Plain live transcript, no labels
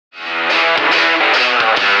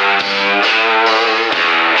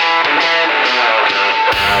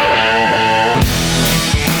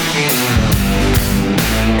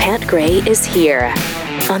Gray is here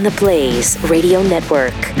on the Blaze Radio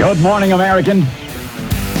Network. Good morning, American.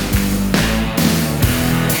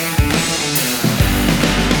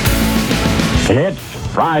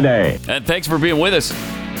 It's Friday. And thanks for being with us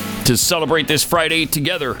to celebrate this Friday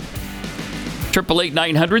together.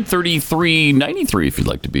 888-900-3393 if you'd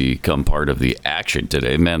like to become part of the action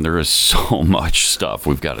today. Man, there is so much stuff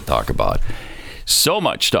we've got to talk about. So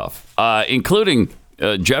much stuff, including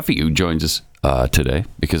Jeffy, who joins us today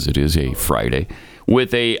because it is a Friday,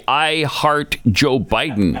 with a I Heart Joe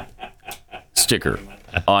Biden sticker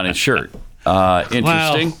on his shirt.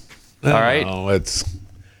 Interesting. Well, all right. No,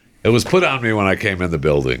 it was put on me when I came in the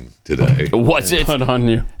building today. Was it put on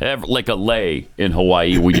you like a lei in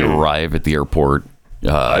Hawaii when you arrive at the airport?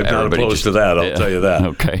 I'm not opposed to that. I'll tell you that.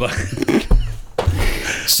 Okay.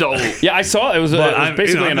 So yeah, I saw it was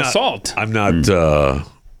basically an assault. I'm not.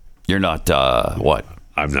 You're not what?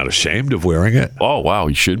 I'm not ashamed of wearing it. Oh wow,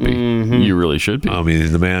 you should be. Mm-hmm. You really should be. I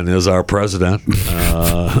mean, the man is our president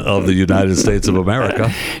of the United States of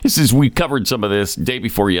America. This is we covered some of this day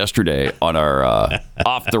before yesterday on our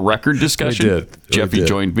off the record discussion. We did. Jeffy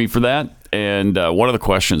joined me for that, and one of the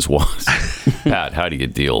questions was, Pat, how do you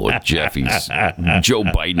deal with Jeffy's Joe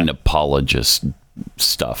Biden apologist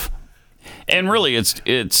stuff? And really, it's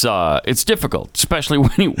difficult, especially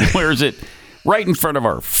when he wears it right in front of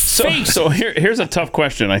our face. So here's a tough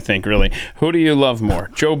question, I think, really. Who do you love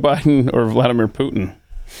more, Joe Biden or Vladimir Putin?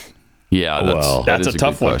 Yeah, that's a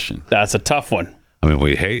tough one. Question. That's a tough one. I mean,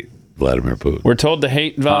 we hate Vladimir Putin. We're told to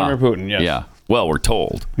hate Vladimir Putin, yes. Yeah, well, we're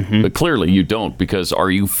told. Mm-hmm. But clearly you don't, because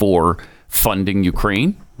are you for funding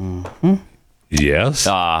Ukraine? Mm-hmm. Yes.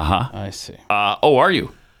 Uh-huh. I see. Are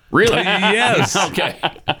you? Really? Yes. Okay.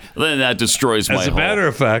 Then that destroys my As a matter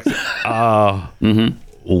of fact,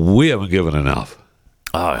 we haven't given enough.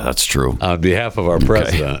 Oh, that's true. On behalf of our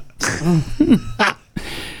president.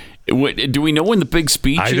 Do we know when the big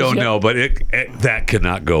speech is? I don't yet? know, but that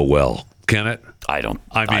cannot go well, can it? I don't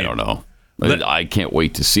know. I can't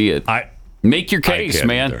wait to see it. Make your case,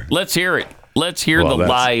 man. Either. Let's hear it. Let's hear the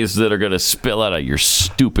lies that are going to spill out of your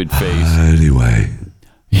stupid face. Anyway.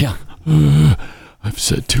 Yeah. I've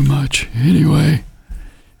said too much. Anyway.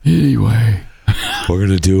 We're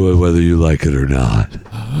going to do it whether you like it or not.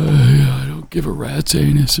 I don't give a rat's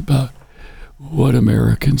anus about what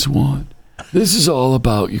Americans want. This is all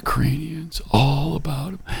about Ukrainians. All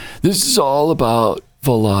about them. This is all about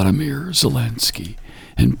Volodymyr Zelensky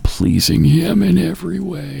and pleasing him in every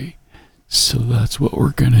way. So that's what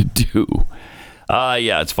we're going to do.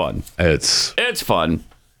 Yeah, it's fun. It's fun.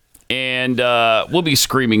 And we'll be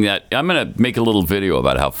screaming that. I'm going to make a little video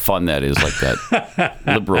about how fun that is, like that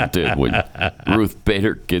liberal did when Ruth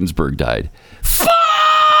Bader Ginsburg died.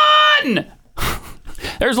 Fun!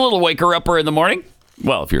 There's a little waker-upper in the morning.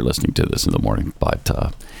 Well, if you're listening to this in the morning,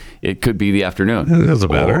 but it could be the afternoon. It doesn't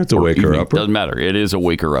matter. It's a waker-upper. Doesn't matter. It is a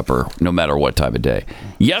waker-upper, no matter what time of day.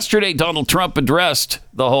 Yesterday, Donald Trump addressed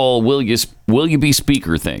the whole will you be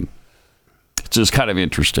speaker thing. It's just kind of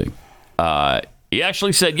interesting. He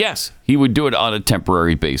actually said yes, he would do it on a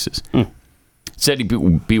temporary basis. Said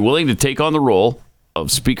he'd be willing to take on the role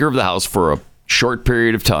of Speaker of the House for a short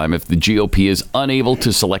period of time if the GOP is unable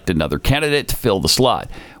to select another candidate to fill the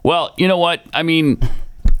slot. Well, you know what? I mean,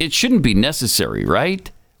 it shouldn't be necessary,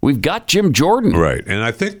 right? We've got Jim Jordan. Right. And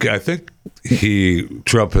I think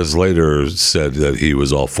Trump has later said that he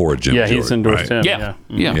was all for Jim Jordan. Yeah, he's endorsed him.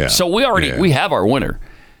 Yeah. So we have our winner.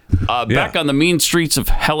 Back on the mean streets of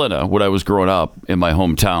Helena, when I was growing up in my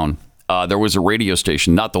hometown, there was a radio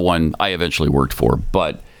station, not the one I eventually worked for,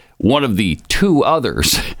 but one of the two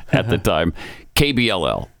others at the time,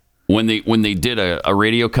 KBLL. When they did a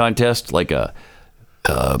radio contest, like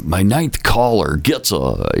my ninth caller gets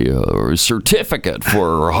a certificate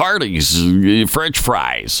for Hardee's French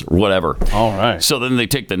fries, or whatever. All right. So then they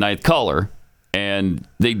take the ninth caller and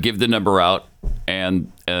they'd give the number out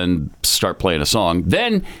and start playing a song.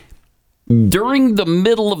 Then during the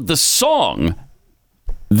middle of the song,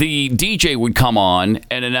 the DJ would come on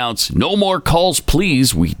and announce, "No more calls,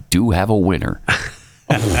 please. We do have a winner."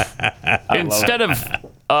 Instead of,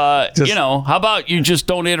 how about you just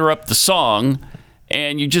don't interrupt the song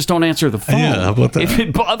and you just don't answer the phone? Yeah, how about that? If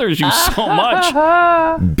it bothers you so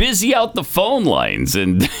much, busy out the phone lines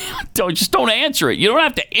and just don't answer it. You don't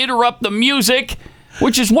have to interrupt the music,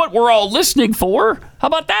 which is what we're all listening for. How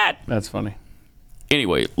about that? That's funny.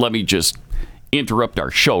 Anyway, let me just interrupt our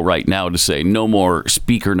show right now to say no more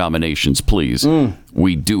speaker nominations, please.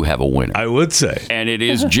 We do have a winner. I would say. And it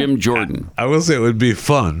is Jim Jordan. I will say it would be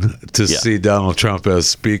fun to see Donald Trump as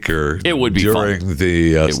speaker during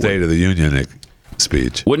the State of the Union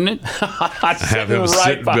speech. Wouldn't it? Have him right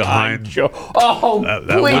sitting behind. Joe. Oh, That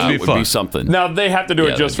please. would That be would fun. be something. Now they have to do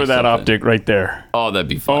Yeah, it just for that'd that be something. optic right there. Oh, that'd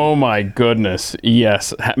be fun. Oh my goodness!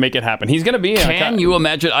 Yes, make it happen. He's going to be. Can you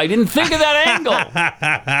imagine? I didn't think of that angle.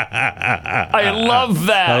 I love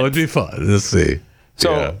that. That would be fun. Let's see.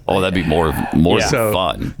 So- Yeah. Oh, that'd be more Yeah. than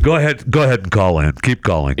fun. Go ahead and call in. Keep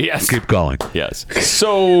calling. Yes. Keep calling. Yes.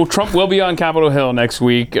 So Trump will be on Capitol Hill next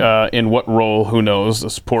week. In what role? Who knows? A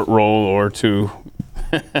support role or to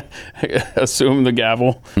assume the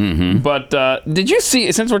gavel. Mm-hmm. But did you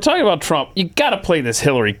see? Since we're talking about Trump, you got to play this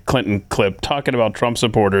Hillary Clinton clip talking about Trump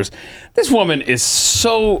supporters. This woman is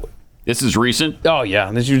so. This is recent. Oh yeah,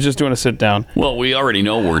 you're just doing a sit down. Well, we already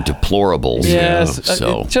know we're deplorables. Yes.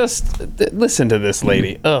 So Listen to this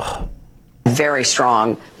lady. Ugh. Very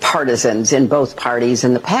strong partisans in both parties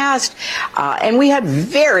in the past. And we had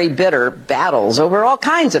very bitter battles over all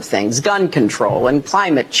kinds of things, gun control and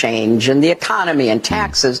climate change and the economy and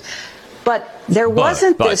taxes. But there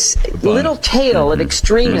wasn't this little tail of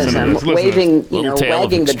extremism waving,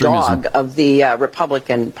 wagging the dog of the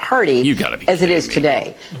Republican Party as it is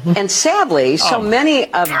today. And sadly, so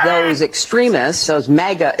many of those extremists, those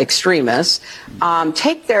MAGA extremists,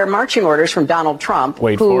 take their marching orders from Donald Trump,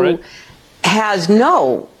 who has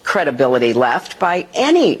no credibility left by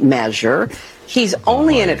any measure. He's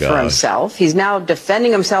only in it for himself. He's now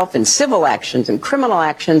defending himself in civil actions and criminal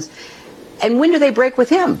actions. And when do they break with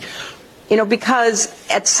him? Because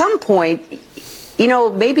at some point,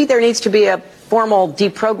 maybe there needs to be a formal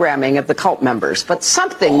deprogramming of the cult members, but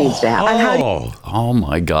something needs to happen. Oh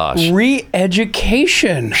my gosh.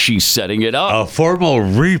 Re-education. She's setting it up. A formal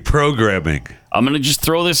reprogramming. I'm going to just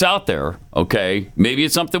throw this out there, okay? Maybe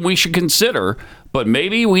it's something we should consider, but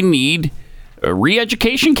maybe we need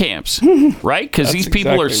re-education camps, right? Because these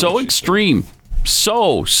people are so extreme.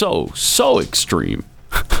 So extreme.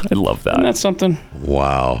 I love that. Isn't that something?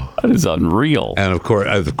 Wow. That is unreal. And of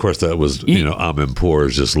course, that was, Amin-Pour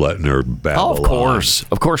is just letting her babble Of course,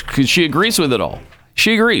 because she agrees with it all.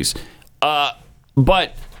 She agrees.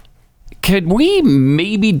 But could we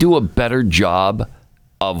maybe do a better job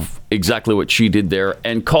of exactly what she did there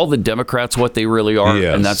and call the Democrats what they really are?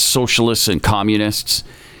 Yes. And that's socialists and communists.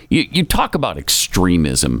 You talk about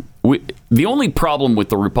extremism. The only problem with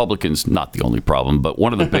the Republicans, not the only problem, but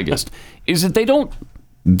one of the biggest, is that they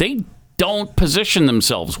don't position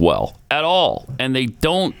themselves well at all. And they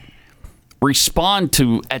don't respond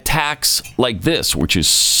to attacks like this, which is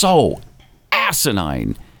so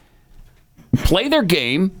asinine. Play their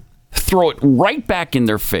game, throw it right back in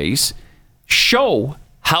their face, show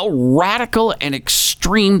how radical and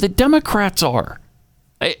extreme the Democrats are.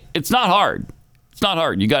 It's not hard. It's not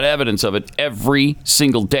hard. You got evidence of it every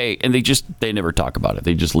single day, and they never talk about it.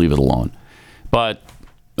 They just leave it alone. But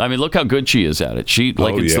I mean, look how good she is at it.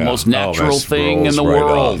 It's the most natural thing in the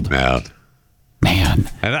world. Man.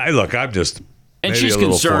 And I'm just. And she's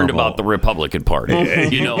concerned about the Republican Party.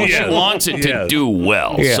 She wants it to do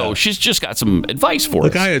well. Yeah. So she's just got some advice for us.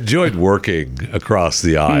 Look, I enjoyed working across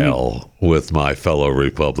the aisle with my fellow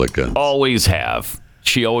Republicans. Always have.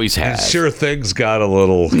 She always has. And sure, things got a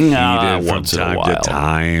little heated from time to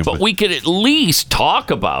time. But we could at least talk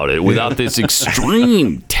about it without this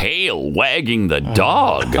extreme tail wagging the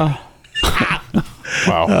dog.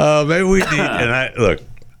 Wow. Maybe we need, look,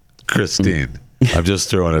 Christine, I'm just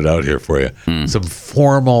throwing it out here for you. Some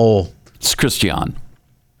formal. It's Christian,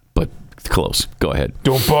 but close. Go ahead.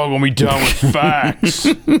 Don't boggle me down with facts.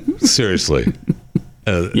 Seriously.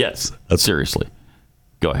 Yes, seriously.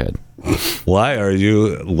 Go ahead. Why are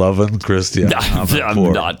you loving Christian Amanpour?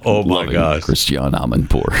 I'm not loving Christian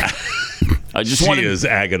Amanpour. I just is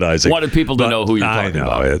agonizing. Wanted people to know who you're talking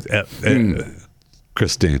about.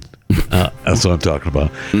 Christine. That's what I'm talking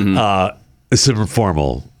about. It's some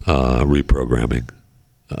formal reprogramming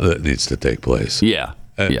that needs to take place. Yeah.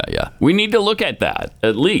 We need to look at that,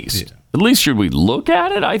 at least. Yeah. At least should we look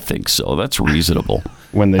at it? I think so. That's reasonable.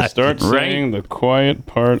 When they start saying the quiet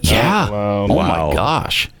part out loud. Oh, my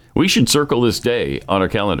gosh. We should circle this day on our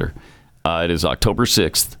calendar. It is October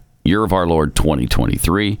 6th, year of our Lord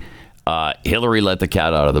 2023. Hillary let the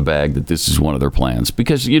cat out of the bag that this is one of their plans.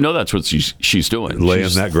 Because, that's what she's doing.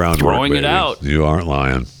 Laying that groundwork, throwing baby. It out. You aren't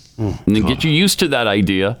lying. And then get you used to that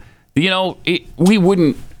idea. We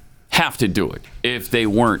wouldn't have to do it if they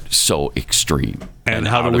weren't so extreme. And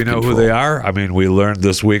how do we know who they are? I mean, we learned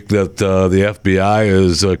this week that the FBI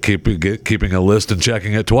is keeping a list and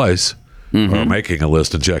checking it twice, or making a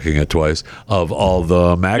list and checking it twice of all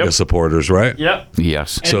the MAGA supporters, right? Yep.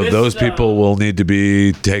 Yes. So those people will need to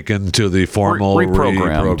be taken to the formal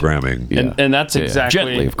reprogramming. Yeah. And that's exactly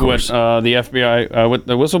Gently, of course. what the FBI, what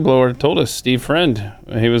the whistleblower told us, Steve Friend.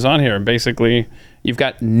 He was on here. Basically, You've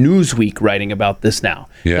got Newsweek writing about this now.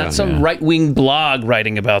 Not some right-wing blog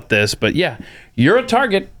writing about this, but yeah, you're a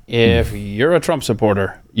target if you're a Trump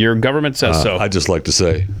supporter. Your government says so. I'd just like to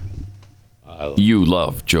say, you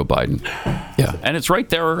love Joe Biden. Yeah, and it's right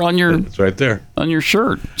there on your. It's right there on your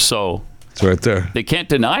shirt. So it's right there. They can't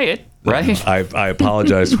deny it, right? I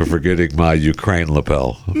apologize for forgetting my Ukraine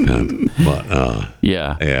lapel. But,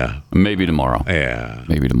 yeah. Maybe tomorrow. Yeah.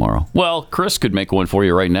 Maybe tomorrow. Well, Chris could make one for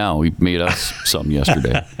you right now. He made us some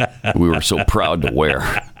yesterday. We were so proud to wear.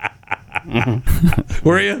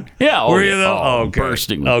 Were you? Yeah. Were you though? Oh, okay.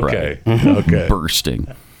 Bursting with pride. Okay. Bursting.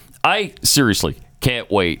 I seriously can't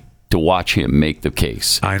wait to watch him make the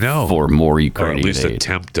case. I know. For more Ukrainian or at least aid.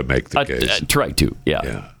 attempt to make the case. Try to.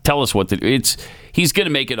 Yeah. Tell us what he's going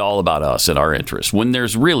to make it all about us and our interests when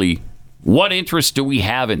there's really. What interest do we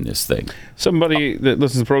have in this thing? Somebody that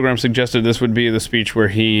listens to the program suggested this would be the speech where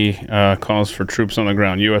he calls for troops on the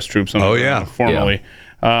ground, U.S. troops on the ground, formally.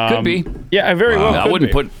 Yeah. Could be. Yeah, very well. I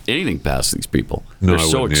wouldn't put anything past these people. No, they're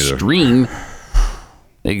so extreme.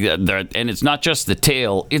 And it's not just the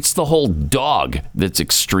tail, it's the whole dog that's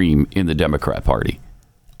extreme in the Democrat Party.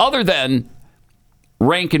 Other than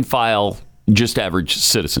rank and file, just average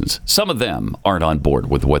citizens. Some of them aren't on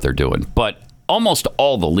board with what they're doing, but almost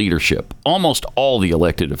all the leadership, almost all the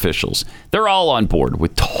elected officials, they're all on board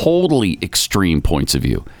with totally extreme points of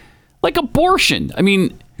view. Like abortion. I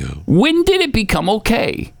mean, when did it become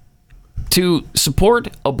okay to support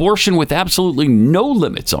abortion with absolutely no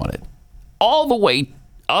limits on it? All the way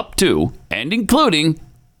up to and including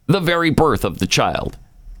the very birth of the child.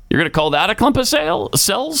 You're going to call that a clump of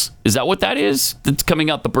cells? Is that what that is? That's coming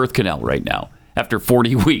out the birth canal right now after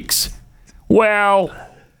 40 weeks. Well,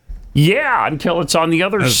 yeah, until it's on the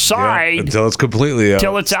other side. Until it's completely out.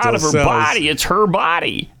 Until it's out of her body. It's her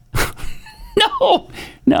body.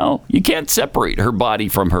 No, you can't separate her body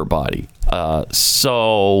from her body.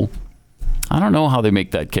 So I don't know how they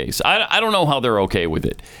make that case. I don't know how they're okay with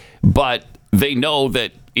it. But they know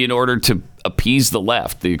that in order to appease the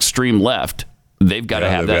left, the extreme left, they've got to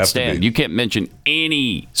have that stand. You can't mention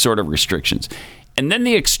any sort of restrictions. And then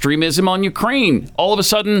the extremism on Ukraine. All of a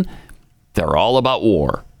sudden, they're all about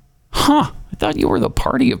war. I thought you were the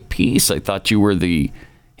party of peace. I thought you were the,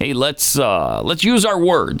 hey, let's use our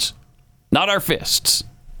words, not our fists.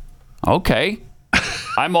 Okay.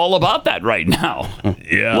 I'm all about that right now.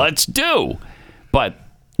 Yeah. Let's do. But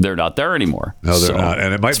they're not there anymore. No, they're not.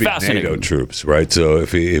 And it might be NATO troops, right? So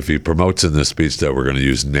if he promotes in this speech that we're going to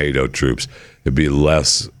use NATO troops, it'd be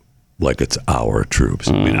less like it's our troops.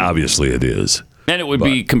 I mean, obviously it is. And it would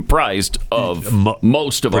be comprised of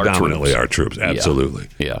most of our troops. Predominantly our troops, absolutely.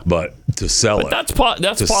 Yeah. But to sell it. That's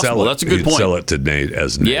possible. That's a good point. Sell it to NATO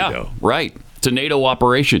as NATO. Yeah, right. It's a NATO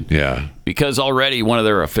operation. Yeah. Because already one of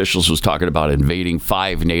their officials was talking about invading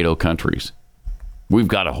 5 NATO countries. We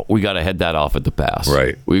got to head that off at the pass.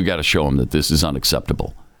 Right. We've got to show them that this is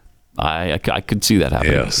unacceptable. I could see that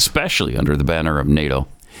happening, especially under the banner of NATO.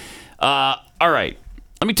 All right.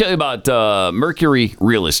 Let me tell you about Mercury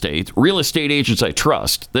Real Estate agents I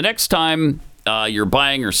trust. The next time you're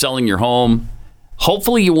buying or selling your home,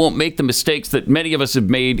 hopefully you won't make the mistakes that many of us have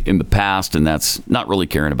made in the past, and that's not really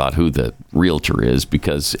caring about who the realtor is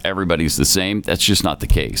because everybody's the same. That's just not the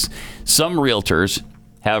case. Some realtors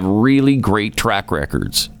have really great track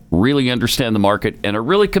records, really understand the market, and are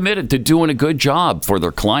really committed to doing a good job for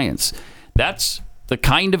their clients. That's the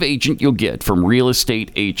kind of agent you'll get from Real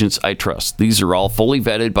Estate Agents I Trust. These are all fully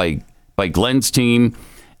vetted by Glenn's team,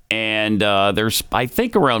 and there's, I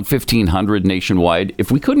think, around 1,500 nationwide.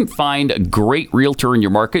 If we couldn't find a great realtor in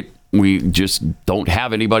your market, we just don't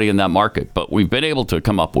have anybody in that market. But we've been able to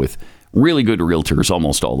come up with really good realtors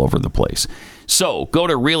almost all over the place. So go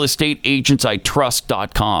to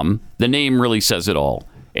realestateagentsitrust.com. The name really says it all.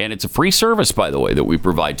 And it's a free service, by the way, that we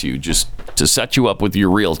provide to you just to set you up with your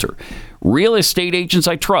realtor.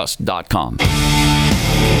 realestateagentsitrust.com.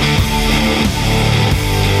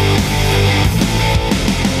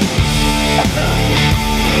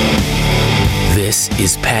 This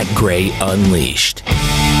is Pat Gray Unleashed.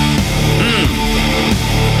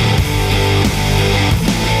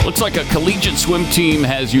 Looks like a collegiate swim team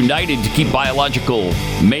has united to keep biological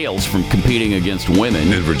males from competing against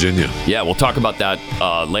women. In Virginia. Yeah, we'll talk about that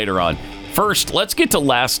later on. First, let's get to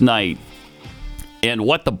last night and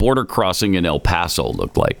what the border crossing in El Paso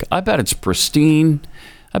looked like. I bet it's pristine.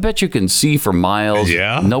 I bet you can see for miles.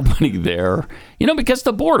 Yeah. Nobody there. You know, because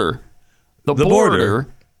the border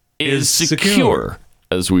is secure,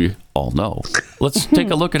 as we all know. Let's take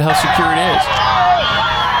a look at how secure it is.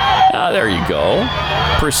 There you go.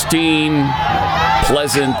 Pristine,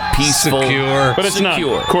 pleasant, peaceful, secure. But it's not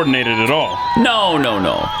coordinated at all. No.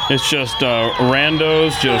 It's just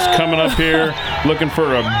randos just coming up here looking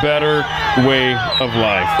for a better way of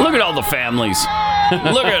life. Look at all the families.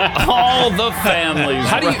 Look at all the families.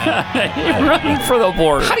 How do you running for the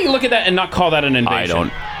border? How do you look at that and not call that an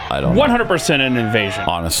invasion? I don't. 100% an invasion.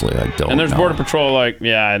 Honestly, I don't. And there's know. Border Patrol like,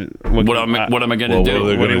 yeah. What am I going to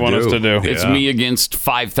do? What do you want us to do? It's me against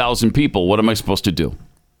 5,000 people. What am I supposed to do?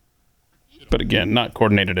 But again, not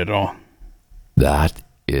coordinated at all. That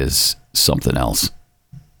is something else.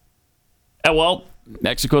 Well,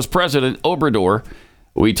 Mexico's president, Obrador,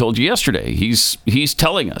 we told you yesterday, he's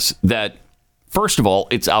telling us that, first of all,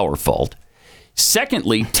 it's our fault.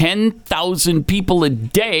 Secondly, 10,000 people a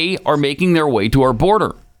day are making their way to our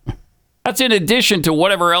border. That's in addition to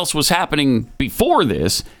whatever else was happening before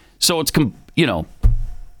this. So it's,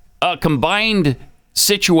 a combined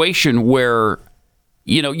situation where,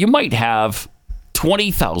 you might have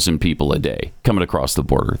 20,000 people a day coming across the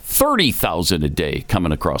border, 30,000 a day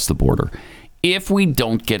coming across the border, if we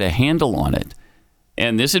don't get a handle on it.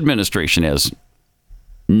 And this administration has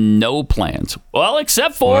no plans. Well,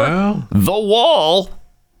 except for the wall.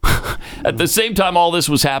 At the same time all this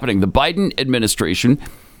was happening, the Biden administration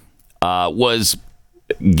was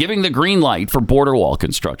giving the green light for border wall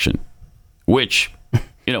construction, which,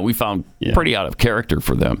 we found pretty out of character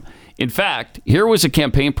for them. In fact, here was a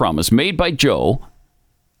campaign promise made by Joe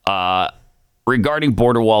regarding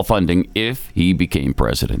border wall funding if he became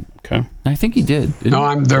president. Okay. I think he did.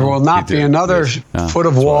 There will not be another foot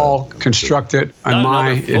of wall constructed in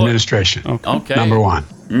my administration. Okay. Number one.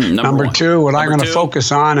 Number two, what I'm going to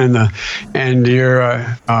focus on, the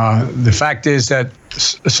fact is that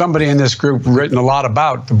somebody in this group written a lot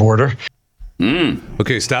about the border.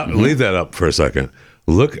 Okay, stop. Leave that up for a second.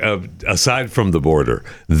 Look, aside from the border,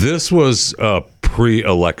 this was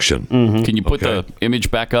pre-election. Can you put the image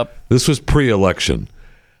back up? This was pre-election.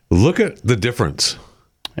 Look at the difference.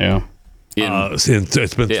 Yeah.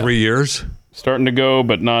 It's been 3 years. Starting to go,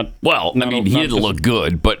 but not. Well, he didn't look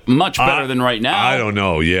good, but much better than right now. I don't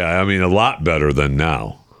know. Yeah, a lot better than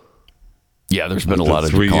now. Yeah, there's been a lot of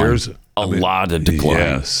 3 decline. years. A lot of decline.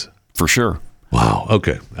 Yes, for sure. Wow.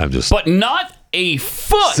 Okay, But not a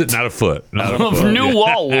foot. Not a foot. Of new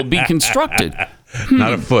wall will be constructed.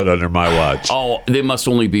 Not a foot under my watch. Oh, they must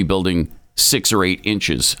only be building 6 or 8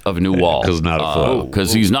 inches of new wall. Because not a foot.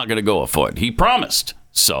 Because he's not going to go a foot. He promised.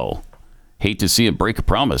 So, hate to see him break a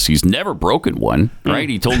promise. He's never broken one, right?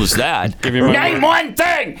 He told us that. Name one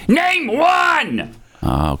thing. Name one.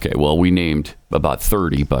 Okay. Well, we named about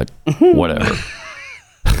 30, but whatever.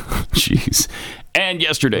 Jeez. And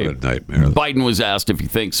yesterday, Biden was asked if he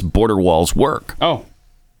thinks border walls work. Oh.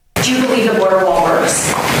 Do you believe the border wall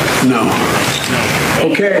works? No.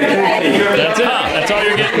 Okay, thank you. That's it. That's all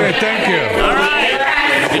you're getting. Okay, thank you. All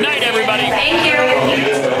right. Good night, everybody. Thank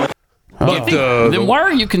you. But then why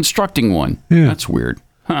are you constructing one? Yeah. That's weird.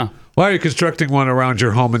 Huh. Why are you constructing one around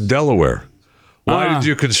your home in Delaware? Why did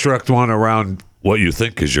you construct one around what you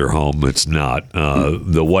think is your home? It's not.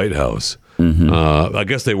 The White House. I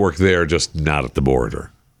guess they work there, just not at the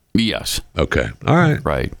border. Yes. Okay. All right.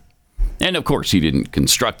 Right. And of course, he didn't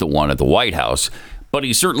construct the one at the White House, but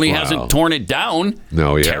he certainly hasn't torn it down.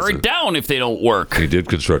 No, he hasn't. Tear it down if they don't work. He did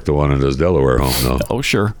construct the one in his Delaware home, though. Oh,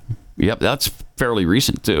 sure. Yep, that's fairly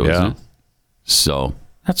recent, too, isn't it? So,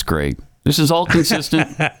 that's great. This is all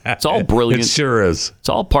consistent. It's all brilliant. It sure is. It's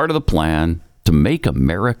all part of the plan to make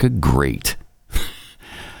America great.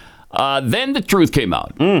 Then the truth came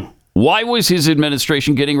out. Why was his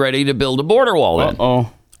administration getting ready to build a border wall then?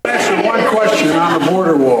 Answer one question on the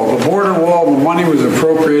border wall. The border wall, the money was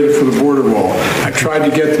appropriated for the border wall. I tried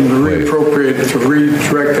to get them to reappropriate, to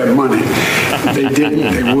redirect that money. They didn't,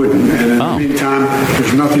 they wouldn't. And in the meantime,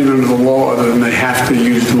 there's nothing under the law other than they have to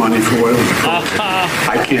use the money for what it was appropriated.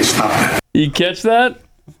 I can't stop that. You catch that?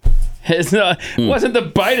 It wasn't the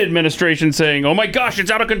Biden administration saying, oh my gosh, it's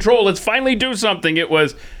out of control, let's finally do something. It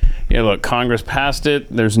was, look, Congress passed it.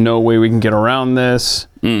 There's no way we can get around this.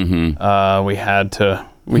 We had to...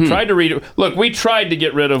 We tried to we tried to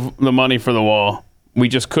get rid of the money for the wall. We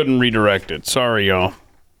just couldn't redirect it. Sorry, y'all.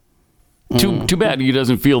 Too bad he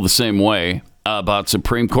doesn't feel the same way about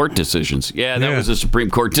Supreme Court decisions. Yeah, that was a Supreme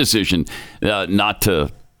Court decision not to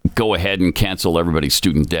go ahead and cancel everybody's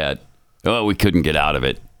student debt. Oh, we couldn't get out of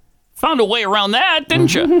it. Found a way around that,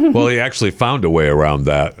 didn't you? Well, he actually found a way around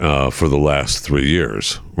that for the last 3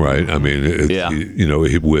 years, right? I mean,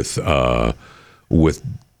 with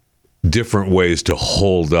different ways to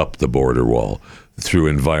hold up the border wall through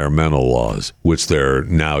environmental laws, which they're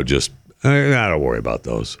now just, I don't worry about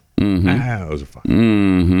those. Those are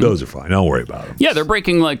fine. Those are fine. Don't worry about them. Yeah, they're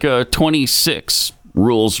breaking like 26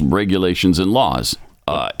 rules, regulations, and laws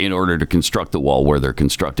in order to construct the wall where they're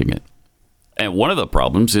constructing it. And one of the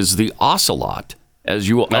problems is the ocelot. As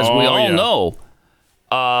we all know,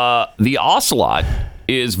 the ocelot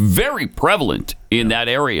is very prevalent in that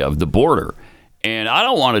area of the border. And I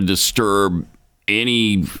don't want to disturb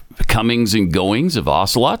any comings and goings of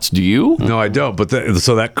ocelots. Do you? No, I don't. But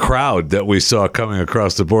so that crowd that we saw coming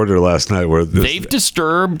across the border last night, they've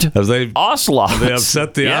disturbed ocelots. Have they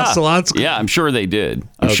upset the ocelots? Yeah, I'm sure they did.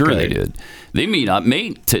 I'm sure they did. They may not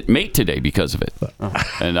mate today because of it,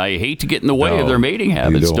 and I hate to get in the way of their mating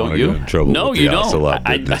habits. Don't you? No, you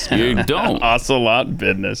don't. You don't. Ocelot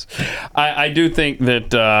business. I do think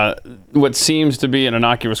that what seems to be an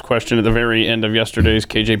innocuous question at the very end of yesterday's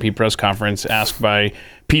KJP press conference, asked by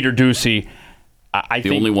Peter Doocy. I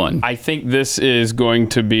think, only one. I think this is going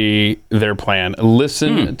to be their plan.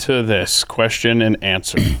 Listen to this question and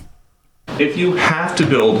answer. If you have to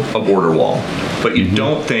build a border wall, but you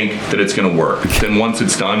don't think that it's going to work, then once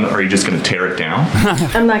it's done, are you just going to tear it down?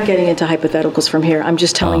 I'm not getting into hypotheticals from here. I'm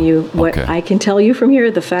just telling you what I can tell you from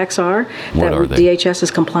here. The facts are that DHS is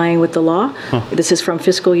complying with the law. This is from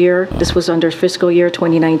this was under fiscal year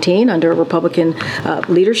 2019 under Republican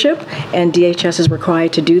leadership, and DHS is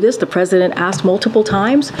required to do this. The president asked multiple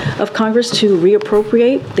times of Congress to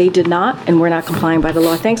reappropriate. They did not, and we're not complying by the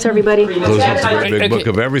law. Thanks, everybody. Big book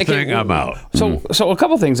of everything. I'm out. So a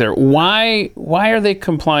couple things there. Why are they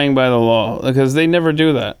complying by the law? Because they never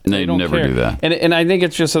do that. They don't never do that. And I think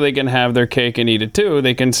it's just so they can have their cake and eat it too.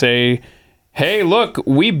 They can say, "Hey, look,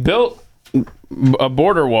 we built a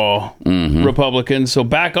border wall, Republicans. So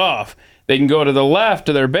back off." They can go to the left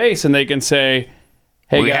to their base and they can say,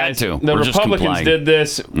 "Hey guys, the Republicans did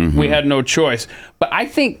this. We had no choice." But I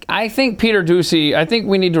think Peter Doocy. I think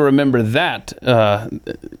we need to remember that.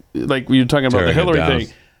 Like you're talking about the Hillary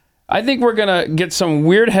thing. I think we're going to get some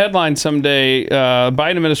weird headline someday.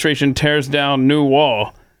 Biden administration tears down new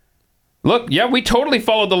wall. Look, yeah, we totally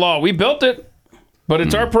followed the law. We built it, but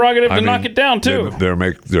it's our prerogative to knock it down, too.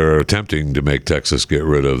 They're attempting to make Texas get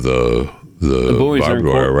rid of the barbed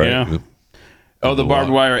wire, right? Yeah. Oh, the barbed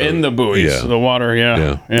wire in the buoys. Yeah. The water,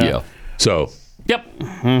 yeah. So. Yep.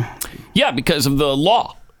 Yeah, because of the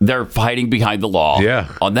law. They're fighting behind the law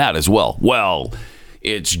on that as well. Well,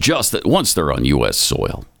 it's just that once they're on U.S.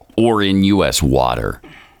 soil, or in U.S. water,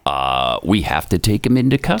 we have to take them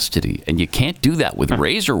into custody. And you can't do that with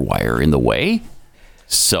razor wire in the way.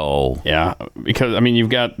 So... Yeah, because, I mean, you've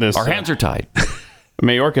got this... Our hands are tied.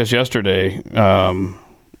 Mayorkas yesterday,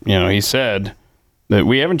 he said that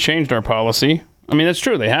we haven't changed our policy. I mean, that's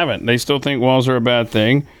true. They haven't. They still think walls are a bad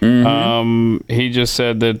thing. He just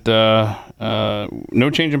said that no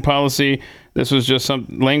change in policy. This was just some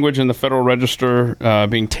language in the Federal Register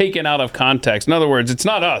being taken out of context. In other words, it's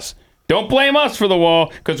not us. Don't blame us for the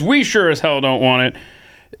wall, because we sure as hell don't want it.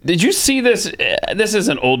 Did you see this? This is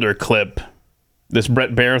an older clip. This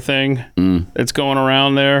Brett Baer thing that's going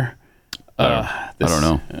around there. I don't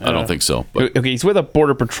know. I don't think so. But. Okay, he's with a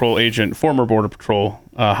Border Patrol agent, former Border Patrol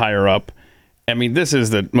higher up. I mean, this is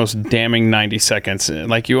the most damning 90 seconds.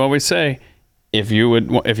 Like you always say, if you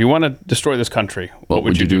want to destroy this country, what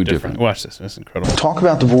would you do different? Watch this. It's incredible. Talk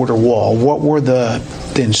about the border wall. What were the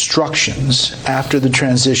instructions after the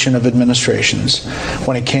transition of administrations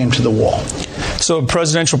when it came to the wall? So a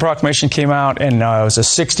presidential proclamation came out, and it was a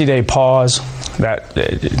 60-day pause that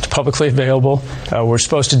it's publicly available. We're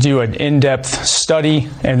supposed to do an in-depth study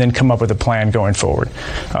and then come up with a plan going forward.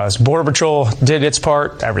 So Border Patrol did its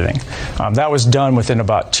part, everything. That was done within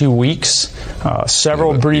about 2 weeks.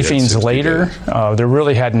 Several briefings later, there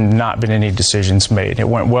really had not been any decisions made. It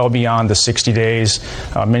went well beyond the 60 days.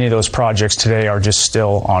 Many of those projects today are just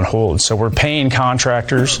still on hold. So we're paying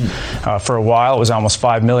contractors. For a while, it was almost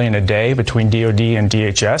 $5 million a day between DOD and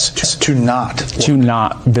DHS to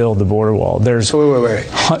not build the border wall. There's wait.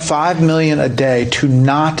 $5 million a day to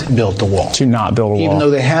not build the wall. To not build a wall. Even though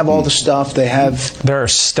they have all the stuff, there are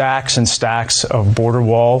stacks and stacks of border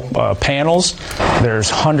wall panels. There's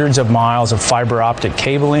hundreds of miles of fiber optic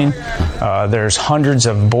cabling. There's hundreds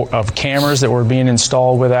of cameras that were being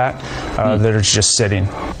installed with that that are just sitting.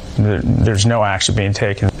 There's no action being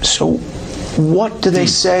taken. So what do they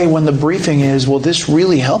say when the briefing is, well, this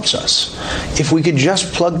really helps us? If we could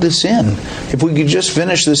just plug this in, if we could just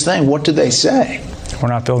finish this thing, what do they say? We're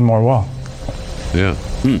not building more wall. Yeah.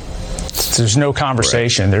 There's no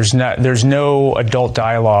conversation. Right. There's no adult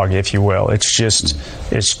dialogue, if you will. It's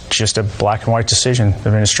just a black and white decision. The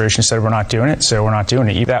administration said we're not doing it, so we're not doing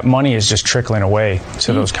it. That money is just trickling away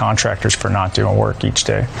to those contractors for not doing work each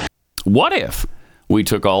day. What if we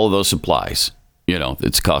took all of those supplies,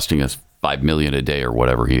 it's costing us $5 million a day or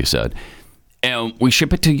whatever he said, and we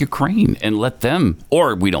ship it to Ukraine and let them,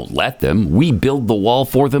 or we don't let them, we build the wall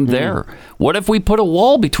for them there. What if we put a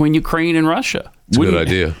wall between Ukraine and Russia? It's a good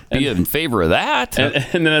idea. Be in favor of that.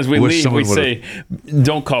 And then as we leave, we say,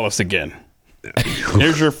 don't call us again.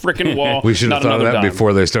 There's your freaking wall. We should have thought of that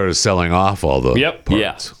before they started selling off all the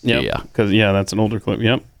parts. Yeah. Because, that's an older clip.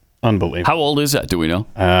 Yep. Unbelievable. How old is that? Do we know?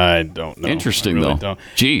 I don't know. Interesting, really though. Don't.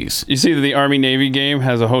 Jeez. You see that the Army-Navy game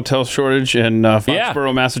has a hotel shortage in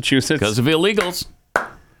Foxborough, Massachusetts? Because of illegals.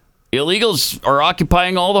 Illegals are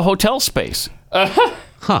occupying all the hotel space. Wow.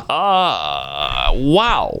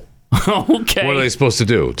 Okay. What are they supposed to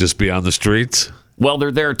do? Just be on the streets? Well,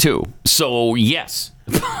 they're there, too. So, yes.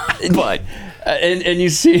 But... and you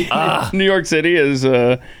see New York City is...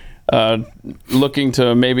 looking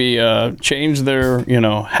to maybe change their,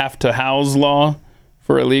 have to house law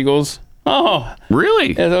for illegals. Oh,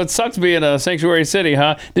 really? It sucks being a sanctuary city,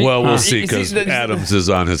 huh? We'll see, because Adams is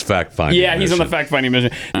on his fact-finding mission. He's on the fact-finding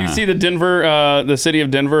mission. You see that the city of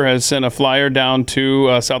Denver has sent a flyer down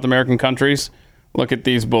to South American countries. Look at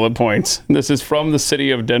these bullet points. This is from the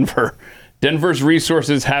city of Denver. Denver's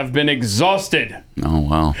resources have been exhausted. Oh,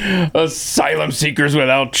 wow. Asylum seekers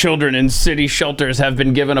without children in city shelters have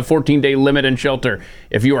been given a 14-day limit in shelter.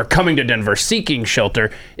 If you are coming to Denver seeking shelter,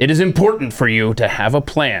 it is important for you to have a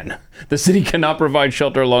plan. The city cannot provide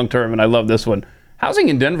shelter long-term, and I love this one. Housing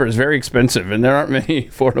in Denver is very expensive, and there aren't many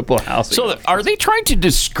affordable housing. So are they trying to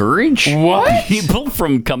discourage people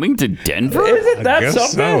from coming to Denver? Isn't that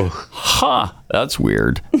something? So. Huh. That's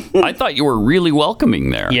weird. I thought you were really welcoming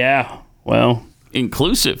there. Yeah. Well,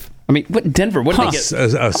 inclusive. I mean, what Denver? What did they get?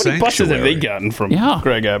 How many buses have they gotten from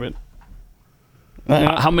Greg Abbott?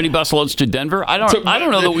 How many busloads to Denver? I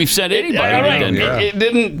don't know that we've sent anybody to Denver. It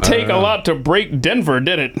didn't take a lot to break Denver,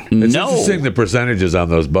 did it? It's interesting the percentages on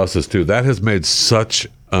those buses too. That has made such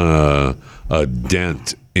a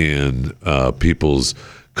dent in people's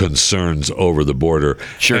concerns over the border.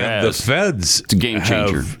 Sure and has. The feds it's a game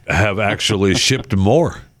changer. have actually shipped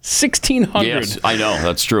more. 1,600. Yes, I know.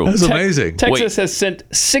 That's true. That's amazing. Texas has sent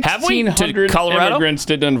 1,600 immigrants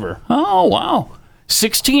to Denver. Oh, wow.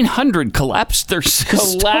 1,600 collapsed their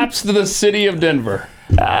system. Collapsed the city of Denver.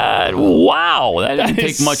 Wow. That didn't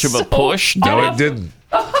take much of a push. No, it didn't.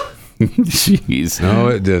 Jeez. No,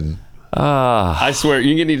 it didn't. I swear,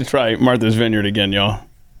 you need to try Martha's Vineyard again, y'all.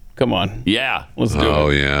 Come on. Yeah. Let's do it. Oh,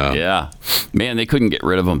 yeah. Yeah. Man, they couldn't get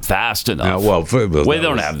rid of them fast enough. Yeah, they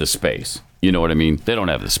don't have the space. You know what I mean? They don't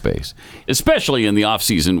have the space. Especially in the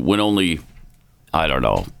off-season when only, I don't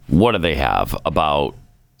know, what do they have? About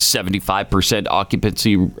 75%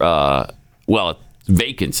 occupancy,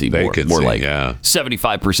 vacancy more like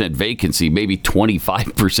 75% vacancy, maybe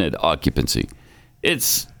 25% occupancy.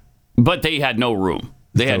 But they had no room.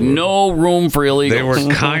 They had no room for illegals. They were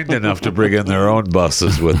kind enough to bring in their own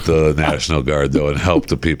buses with the National Guard, though, and help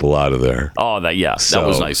the people out of there. Oh, that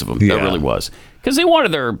was nice of them. That really was. Because they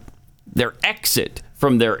wanted their exit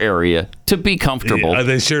from their area to be comfortable. Yeah,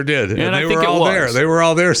 they sure did. And they were all there. They were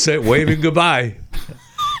all there waving goodbye.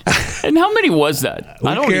 And how many was that?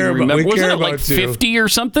 I don't even remember. Wasn't it like 50 or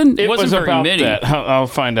something? It wasn't very about many. That. I'll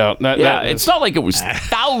find out. It's not like it was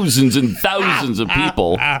thousands and thousands of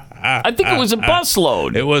people. I think it was a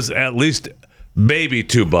busload. It was at least maybe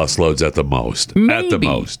 2 busloads at the most. Maybe. At the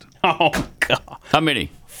most. Oh, God. How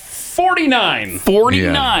many? 49.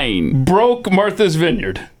 49. Yeah. Broke Martha's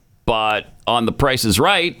Vineyard. But on The Price is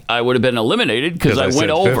Right, I would have been eliminated because I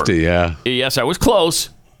went over. 50, yeah. Yes, I was close,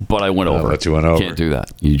 but I went over. But you went over. Can't do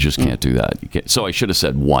that. You just can't do that. You can't. So I should have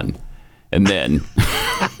said 1. And then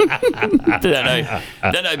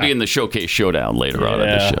then I'd be in the Showcase Showdown later on in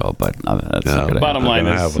the show. But that's not going to Bottom line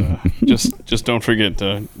is just don't forget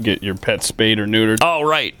to get your pet spayed or neutered. Oh,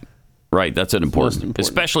 right. Right. That's an important.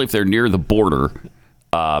 Especially if they're near the border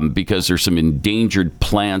because there's some endangered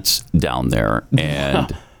plants down there.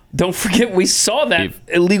 And don't forget, we saw that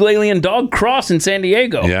illegal alien dog cross in San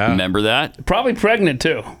Diego. Yeah. Remember that? Probably pregnant,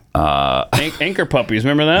 too. Anchor puppies.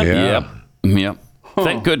 Remember that? Yeah. Yep.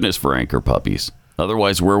 Thank goodness for anchor puppies.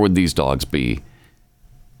 Otherwise, where would these dogs be?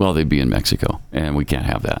 Well, they'd be in Mexico, and we can't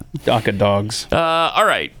have that. DACA dogs. All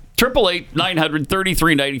right.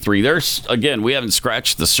 888-900-3393. There's, again, we haven't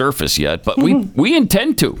scratched the surface yet, but we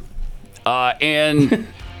intend to. And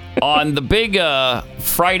on the big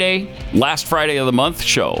last Friday of the month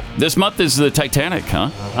show, this month is the Titanic,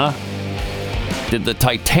 huh? Did the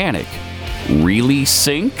Titanic really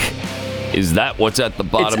sink? Is that what's at the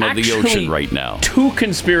bottom of the ocean right now? 2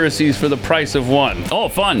 conspiracies for the price of 1. Oh,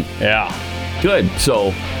 fun. Yeah. Good.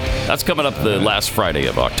 So that's coming up the last Friday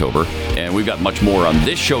of October. And we've got much more on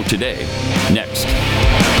this show today. Next.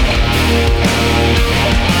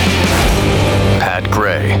 Pat Pat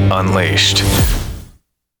Gray Unleashed.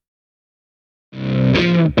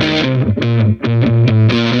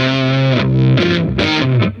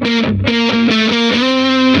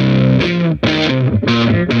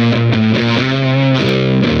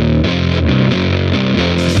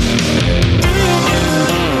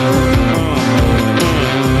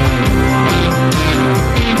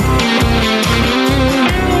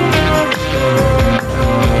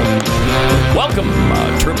 Welcome,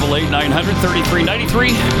 888-900-3393.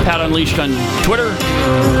 Pat Unleashed on Twitter.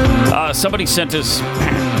 Somebody sent us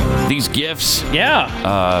these gifts. Yeah.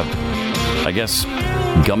 I guess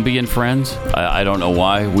Gumby and Friends. I don't know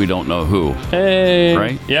why. We don't know who. Hey.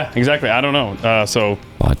 Right? Yeah, exactly. I don't know.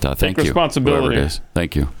 But take thank you. responsibility. Whoever it is.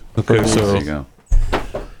 Thank you. Okay, so there you go.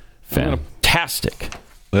 Fantastic.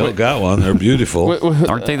 Well, got one. They're beautiful.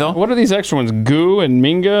 Aren't they, though? What are these extra ones? Goo and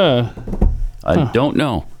Minga? I don't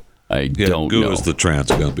know. Don't Goo know. is the trans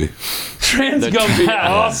Gumby. Trans Gumby.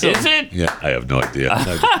 Awesome. Is it? Yeah, I have no idea.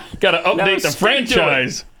 Got to update the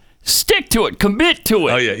franchise. Stick to it. Commit to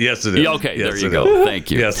it. Oh, yeah. Yes, it is. Yeah, okay, yes, there you it go. is. Thank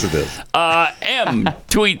you. Yes, it is. M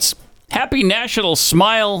tweets, Happy National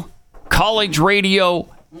Smile, College Radio,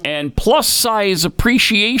 and Plus Size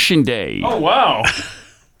Appreciation Day. Oh, wow.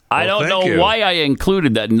 I don't know why I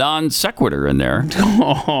included that non sequitur in there.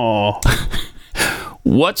 Oh.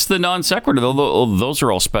 What's the non sequitur? Those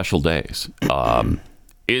are all special days.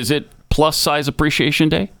 Is it Plus Size Appreciation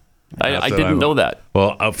Day? I didn't know that.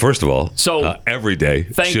 Well, first of all, so every day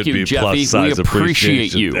should you, be Jeffy. Plus Size We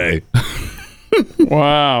appreciate Appreciation you. Day.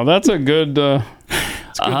 Wow, that's a good.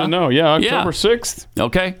 It's good to know. Yeah, October 6th.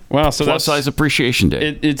 Okay. Wow, so Plus Size Appreciation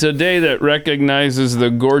Day. It's a day that recognizes the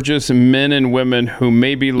gorgeous men and women who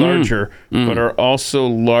may be larger, but are also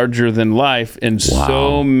larger than life in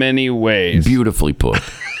so many ways. Beautifully put.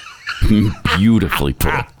 Beautifully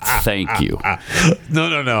put. Thank you.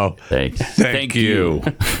 No. Thank you.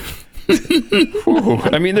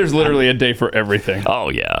 I mean, there's literally a day for everything. Oh,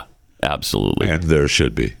 yeah. Absolutely. And there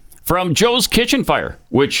should be. From Joe's Kitchen Fire,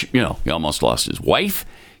 which, he almost lost his wife.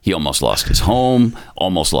 He almost lost his home,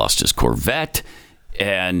 almost lost his Corvette.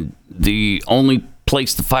 And the only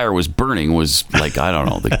place the fire was burning was, like, I don't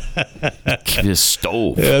know, his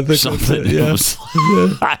stove. Yeah, something. Yeah.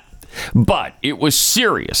 But it was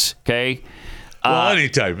serious, okay? Well,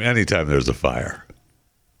 anytime there's a fire.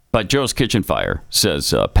 But Joe's Kitchen Fire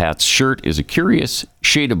says Pat's shirt is a curious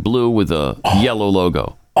shade of blue with a yellow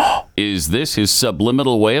logo. Is this his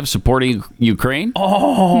subliminal way of supporting Ukraine?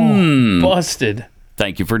 Busted.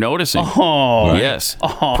 Thank you for noticing. Yes.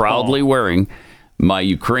 Oh. Proudly wearing my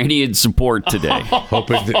Ukrainian support today.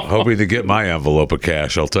 hoping to get my envelope of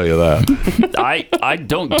cash, I'll tell you that. I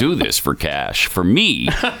don't do this for cash. For me,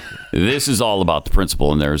 this is all about the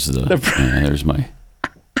principle, and there's there's my...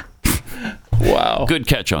 Wow. Good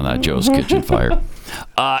catch on that, Joe's Kitchen Fire.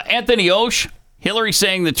 Anthony Osh, Hillary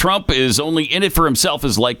saying that Trump is only in it for himself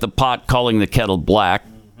is like the pot calling the kettle black.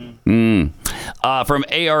 From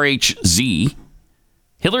ARHZ,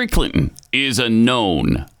 Hillary Clinton is a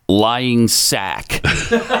known lying sack.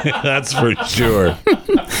 That's for sure.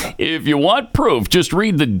 If you want proof, just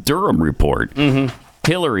read the Durham report.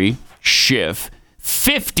 Hillary, Schiff,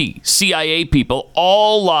 50 CIA people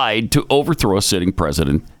all lied to overthrow a sitting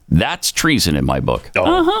president. That's treason in my book.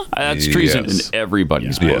 That's treason in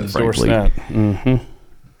everybody's book, frankly.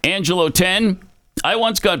 Angelo 10, I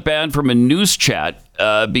once got banned from a news chat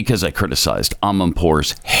because I criticized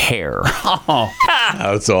Amanpour's hair.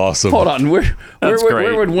 That's awesome. Hold on.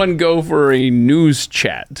 Where would one go for a news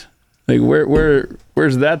chat? Like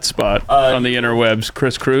where's that spot on the interwebs?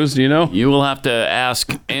 Chris Cruz, do you know? You will have to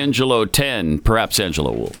ask Angelo 10. Perhaps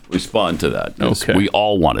Angelo will respond to that. Okay. We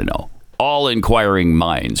all want to know. All inquiring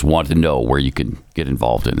minds want to know where you can get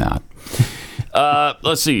involved in that.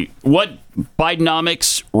 Let's see. What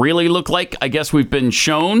Bidenomics really look like? I guess we've been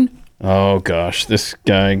shown. Oh, gosh. This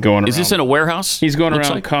guy going around. Is this in a warehouse? He's going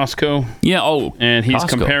around Costco. Yeah. And he's Costco.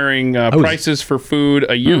 comparing prices for food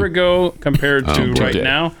a year ago compared to right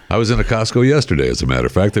now. I was in a Costco yesterday, as a matter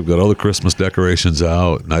of fact. They've got all the Christmas decorations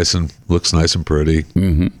out. Looks nice and pretty.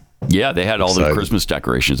 Yeah, they had all the Christmas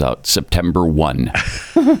decorations out September 1.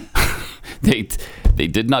 They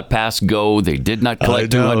did not pass go. They did not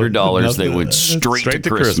collect $200. They went straight to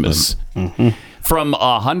Christmas. From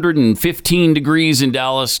 115 degrees in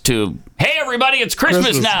Dallas to, hey, everybody, it's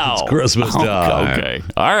Christmas now. It's Christmas time. Okay.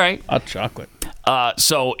 All right. Hot chocolate.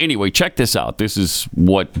 So anyway, check this out. This is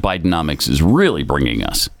what Bidenomics is really bringing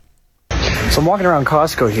us. So I'm walking around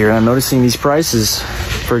Costco here, and I'm noticing these prices.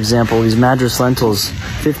 For example, these Madras lentils,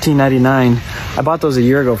 $15.99. I bought those a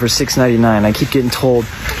year ago for $6.99. I keep getting told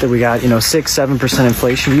that we got, 6-7%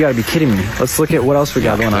 inflation. You got to be kidding me. Let's look at what else we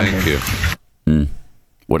got going on here. Thank you.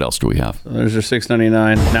 What else do we have? There's your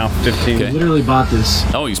 $6.99, now $15. I literally bought this.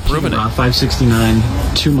 Oh, he's proving it.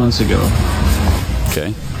 $5.69 2 months ago.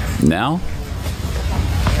 Okay. Now?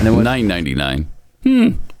 And it was $9.99.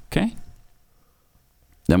 Okay.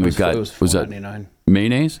 Then we've got, was that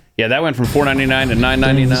mayonnaise? Yeah, that went from $4.99 to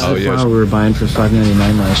 $9.99. Oh, yeah. We were buying for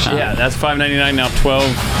 $5.99 last year. Yeah, that's $5.99 now.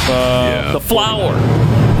 $12. The flour.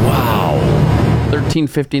 Wow.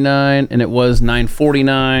 $13.59, and it was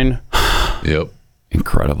 $9.49. Yep.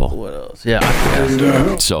 Incredible. What else?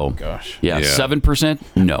 Yeah. So, gosh. Yeah, 7%?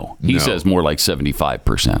 No. He says more like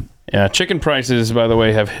 75%. Yeah, chicken prices, by the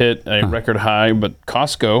way, have hit a record high, but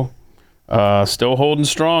Costco still holding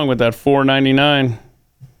strong with that $4.99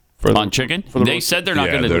 on chicken. They said they're not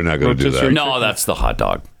going to. They're not going to do that. No, that's the hot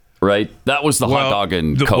dog, right? That was the hot dog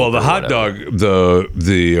and Coke. the hot dog,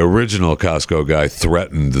 the original Costco guy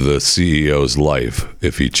threatened the CEO's life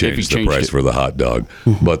if he changed the price for the hot dog.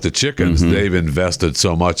 But the chickens, they've invested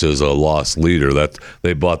so much as a loss leader that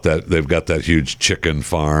they bought that. They've got that huge chicken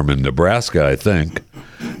farm in Nebraska, I think,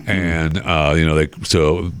 and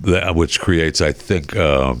which creates, I think,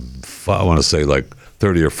 I want to say like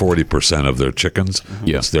 30 or 40% of their chickens.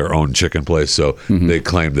 It's their own chicken place, so they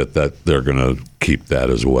claim that they're going to keep that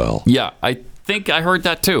as well. Yeah, I think I heard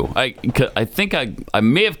that too. I think I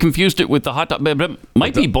may have confused it with the hot dog, but it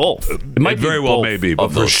might be both. It might very well may be,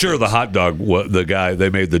 but for sure the hot dog, the guy, they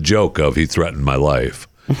made the joke of he threatened my life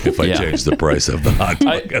if I changed the price of the hot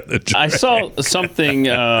dog. I saw something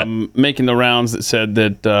making the rounds that said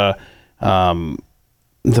that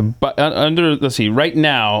let's see, right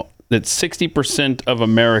now, that 60% of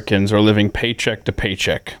Americans are living paycheck to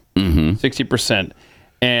paycheck. 60%.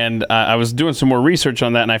 And I was doing some more research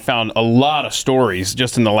on that, and I found a lot of stories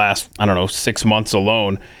just in the last, 6 months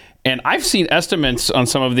alone. And I've seen estimates on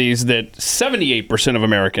some of these that 78% of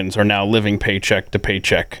Americans are now living paycheck to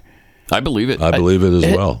paycheck. I believe it. I believe it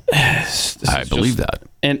as well. I believe that.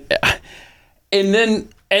 And then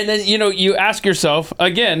you ask yourself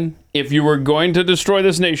again, if you were going to destroy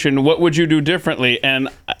this nation, what would you do differently? And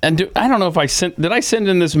I don't know if did I send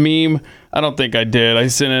in this meme? I don't think I did. I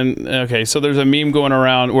sent in. Okay, so there's a meme going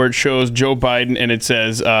around where it shows Joe Biden and it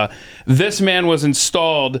says, "This man was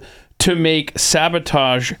installed to make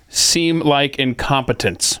sabotage seem like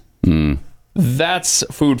incompetence." That's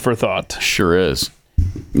food for thought. Sure is.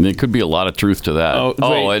 There could be a lot of truth to that.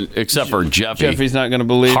 And except for Jeffy. Jeffy's not going to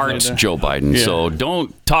believe hearts Joe Biden. Yeah. So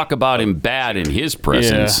don't talk about him bad in his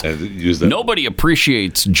presence. Yeah. Nobody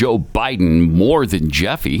appreciates Joe Biden more than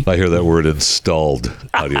Jeffy. I hear that word installed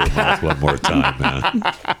out of your mouth one more time, man.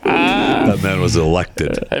 That man was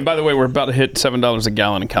elected. And by the way, we're about to hit $7 a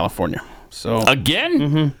gallon in California. So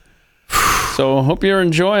again? So hope you're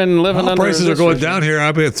enjoying living under prices are going down here.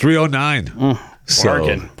 I'll be at $3.09.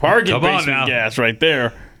 Parking basement gas right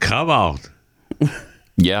there. Come on.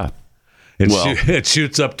 Yeah. It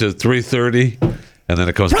shoots up to $3.30, and then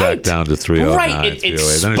it comes back down to $3.09. Right.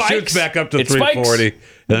 It then it shoots back up to $3.40, and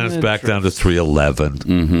then it's back down to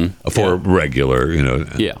 $3.11 for regular.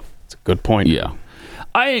 Yeah, it's a good point. Yeah,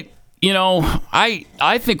 I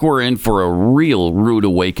think we're in for a real rude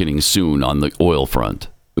awakening soon on the oil front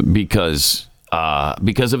because of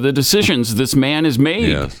the decisions this man has made.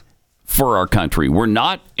 Yes. For our country. We're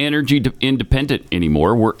not energy independent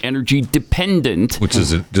anymore. We're energy dependent. Which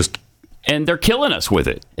is just... And they're killing us with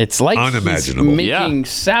it. It's like unimaginable. He's making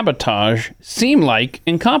sabotage seem like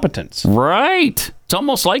incompetence. Right. It's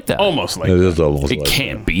almost like that. Almost like it that. Is almost it like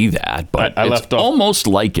can't that. be that, but I it's left off, almost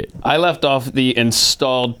like it. I left off the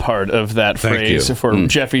installed part of that phrase for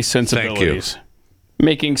Jeffy's sensibilities. Thank you.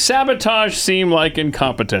 Making sabotage seem like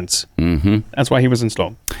incompetence. That's why he was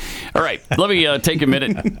installed. All right, let me take a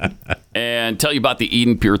minute and tell you about the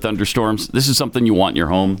Eden Pure Thunderstorms. This is something you want in your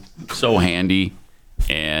home. So handy,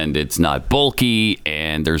 and it's not bulky,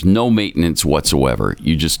 and there's no maintenance whatsoever.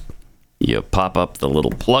 You pop up the little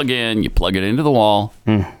plug-in, you plug it into the wall,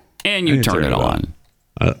 and you turn it on.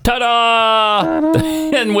 Ta-da!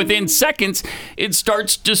 And within seconds, it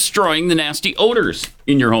starts destroying the nasty odors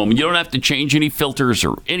in your home. You don't have to change any filters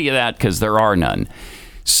or any of that because there are none.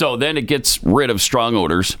 So then it gets rid of strong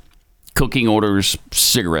odors, cooking odors,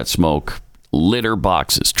 cigarette smoke, litter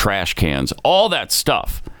boxes, trash cans, all that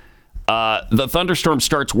stuff. The Thunderstorm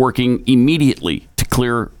starts working immediately to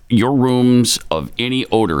clear your rooms of any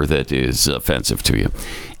odor that is offensive to you.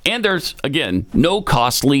 And there's, again, no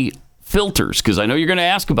costly filters, because I know you're going to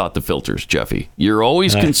ask about the filters, Jeffy. You're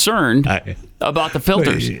always concerned about the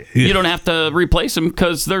filters. You don't have to replace them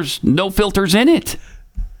because there's no filters in it.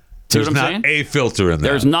 There's not a filter in that.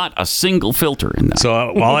 There's not a single filter in that. So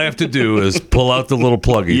all I have to do is pull out the little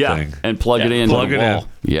pluggy thing. And plug it in. Plug it wall.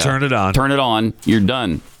 in. Turn it on. Turn it on. You're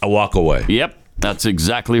done. I walk away. Yep. That's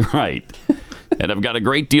exactly right. And I've got a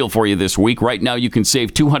great deal for you this week. Right now, you can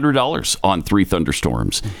save $200 on 3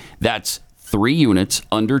 thunderstorms. That's 3 units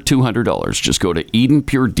under $200. Just go to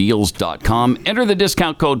EdenPureDeals.com. Enter the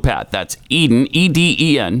discount code PAT. That's Eden,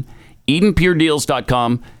 E-D-E-N,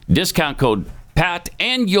 EdenPureDeals.com. Discount code PAT,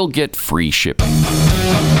 and you'll get free shipping.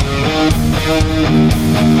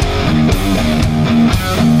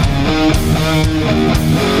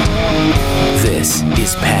 This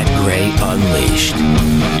is Pat Gray Unleashed.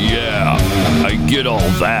 Yeah, I get all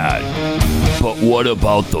that. But what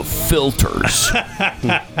about the filters?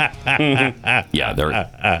 Yeah,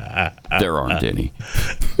 there aren't any.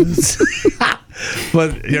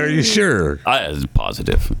 But are you sure? I'm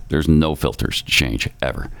positive. There's no filters to change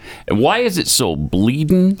ever. And why is it so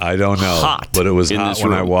bleeding I don't know. hot? But it was hot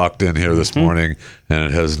when I walked in here this morning, and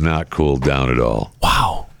it has not cooled down at all.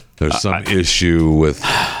 Wow. There's some issue with...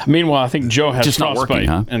 Meanwhile, I think Joe has Just not frostbite working,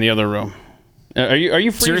 huh? in the other room. Are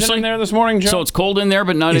you freezing Seriously? in there this morning, Joe? So it's cold in there,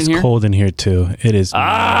 but not in here? It's cold in here, too. It is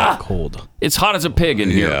cold. It's hot as a pig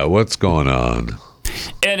in here. Yeah, what's going on?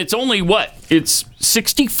 And it's only what? It's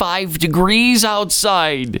 65 degrees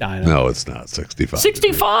outside. No, it's not 65.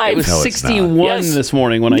 65. It was No, it's 61 Yes. this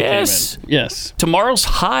morning when I came in. Yes. Tomorrow's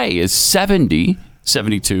high is 70,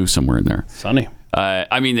 72, somewhere in there. Sunny.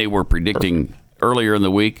 I mean, they were predicting earlier in the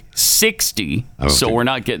week 60, so we're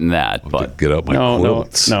not getting that. But get up my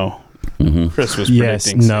quilts. No. Chris was Yes,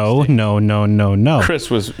 predicting no. Chris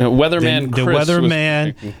was weatherman. The Chris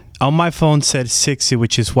weatherman was on my phone said 60,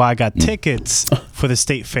 which is why I got tickets for the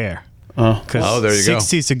state fair. Because there you go.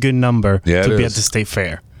 60 is a good number Yeah, it to be is. at the state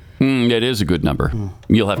fair. It is a good number.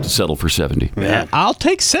 You'll have to settle for 70. Yeah. I'll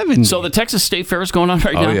take 70. So the Texas State Fair is going on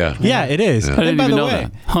right now? Yeah, it is. I didn't And by even the know way,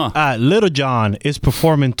 that. Little John is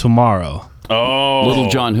performing tomorrow. Oh. Little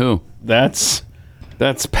John who? That's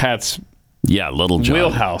Pat's Little John.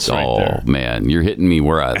 wheelhouse right there. Oh, man. You're hitting me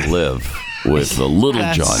where I live with the Little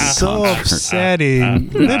That's John so concert. upsetting.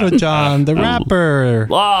 Little John, the rapper.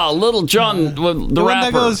 Ah, Little John, the one that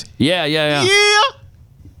rapper. goes, Yeah. Yeah.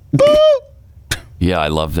 Yeah, I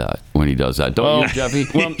love that when he does that. Don't you, Jeffy?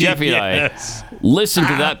 Well, Jeffy and I listen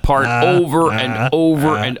to that part over and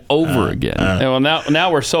over and over again. Well,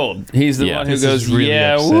 now we're sold. He's the one who this goes, is really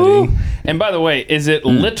woo. upsetting. And by the way, is it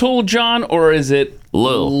Little John or is it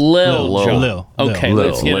Lil John? Lil. Okay,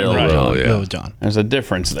 let's get it right. Little John. There's a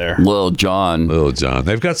difference there. Little John.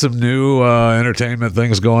 They've got some new entertainment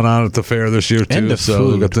things going on at the fair this year, too. And the So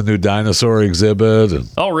food. we've got the new dinosaur exhibit. And,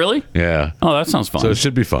 Oh, really? yeah. Oh, that sounds fun. So it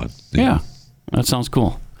should be fun. Yeah, that sounds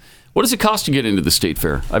cool. What does it cost to get into the state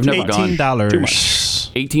fair? I've never gone. $18. Too much.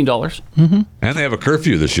 $18? And they have a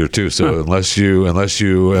curfew this year too. So if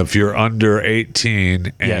you're under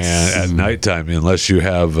 18 and at nighttime, unless you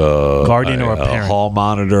have a Guardian or a parent. hall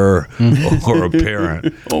monitor or a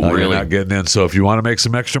parent, really? you're not getting in. So if you want to make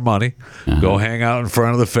some extra money, go hang out in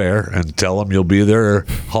front of the fair and tell them you'll be their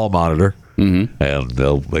hall monitor, and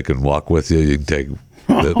they can walk with you. You can take.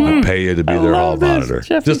 They'll pay you to be their hall monitor.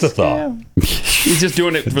 Just a thought. He's just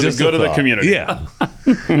doing it for the Just a good of the thought. community. Yeah.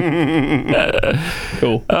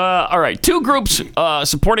 Cool. All right. 2 groups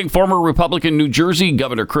supporting former Republican New Jersey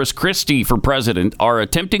Governor Chris Christie for president are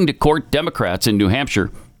attempting to court Democrats in New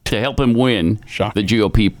Hampshire to help him win the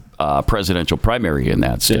GOP presidential primary in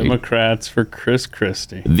that state. Democrats for Chris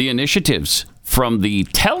Christie. The initiatives from the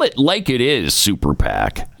Tell It Like It Is super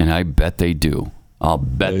PAC, and I bet they do. I'll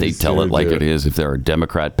bet they tell it like it is if they're a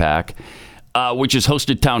Democrat PAC, which has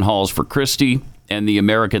hosted town halls for Christie, and the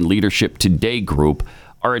American Leadership Today group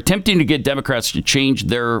are attempting to get Democrats to change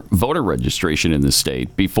their voter registration in the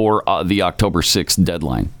state before the October 6th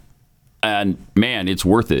deadline. And, man, it's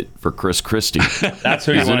worth it for Chris Christie. That's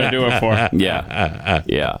who you want to do it for.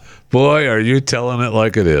 Yeah. Boy, are you telling it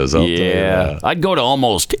like it is. I'll tell you that. I'd go to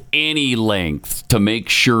almost any length to make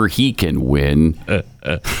sure he can win.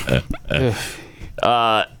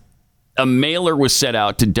 A mailer was set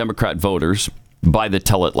out to Democrat voters by the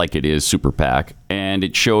Tell It Like It Is super PAC, and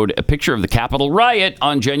it showed a picture of the Capitol riot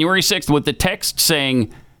on January 6th with the text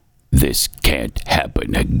saying, "This can't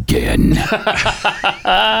happen again."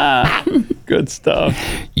 Good stuff.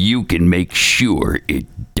 You can make sure it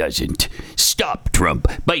doesn't. Stop Trump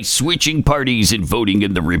by switching parties and voting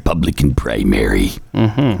in the Republican primary.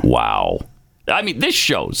 Wow. I mean, this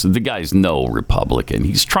shows the guy's no Republican.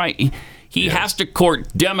 He's trying... He has to court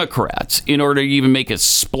Democrats in order to even make a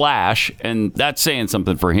splash, and that's saying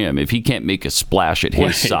something for him. If he can't make a splash at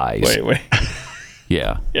his size,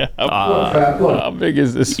 Yeah. Yeah. How big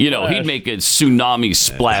is this? You know, he'd make a tsunami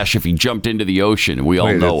splash if he jumped into the ocean. We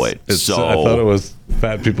all know it. So I thought it was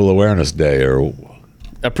Fat People Awareness Day or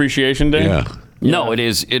Appreciation Day. Yeah. No, it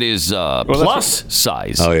is plus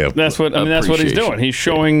size. Oh yeah, that's what that's what he's doing. He's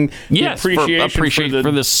showing appreciation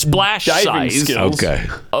for the splash size skills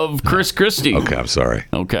of Chris Christie. Okay, I'm sorry.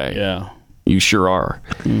 Okay, yeah, you sure are.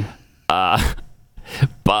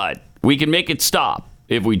 But we can make it stop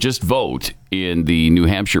if we just vote in the New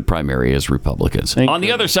Hampshire primary as Republicans. On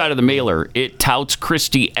the other side of the mailer, it touts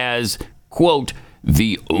Christie as, quote,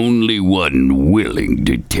 the only one willing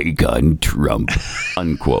to take on Trump,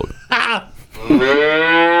 unquote.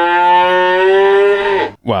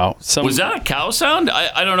 Wow. Was that a cow sound?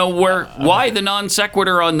 I don't know why the non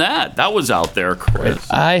sequitur on that. That was out there,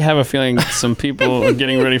 Chris. I have a feeling some people are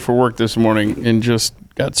getting ready for work this morning and just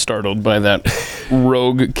got startled by that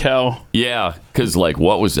rogue cow. Yeah, because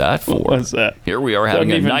what was that for? What's that? Here we are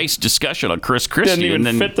having a nice discussion on Chris Christie. Doesn't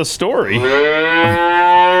even fit the story.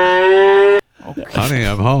 Honey,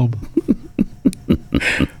 I'm home.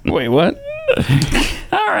 Wait, what?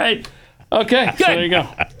 All right. Okay, good. So there you go.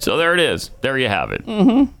 So there it is. There you have it.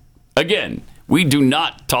 Mm-hmm. Again, we do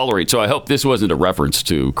not tolerate. So I hope this wasn't a reference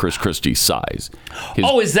to Chris Christie's size.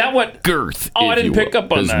 Is that what girth? Oh, I didn't pick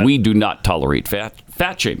up on that. Because we do not tolerate fat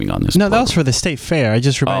shaming on this. No, program. that was for the state fair. I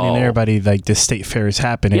just reminding everybody the state fair is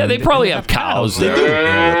happening. Yeah, they probably have cows there.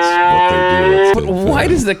 Yeah, that's what they do. But why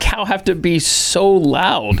does the cow have to be so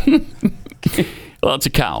loud? Well, it's a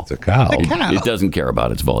cow. It's a cow. It doesn't care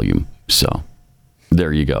about its volume. So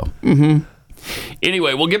there you go. Mm-hmm.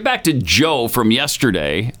 Anyway, we'll get back to Joe from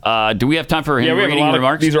yesterday. Do we have time for him reading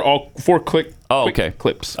remarks? These are all quick okay.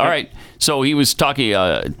 clips. All right. So he was talking,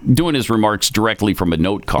 doing his remarks directly from a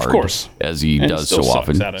note card. Of course. As he does so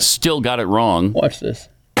often. Still got it wrong. Watch this.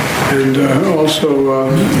 And also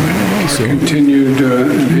our continued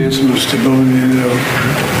enhancement of stability of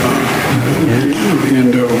the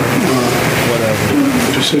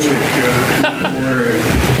Indo-Pacific area.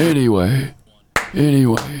 Anyway.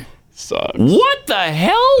 Sucks. What the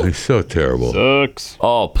hell? It's so terrible. Sucks.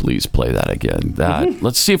 Oh, please play that again.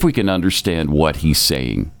 Let's see if we can understand what he's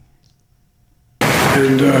saying.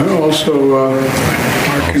 And also our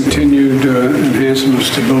continued enhancement of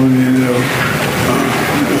stability of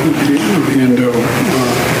the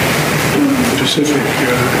Indo-Pacific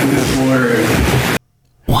area.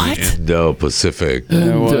 What? Indo-Pacific.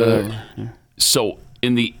 So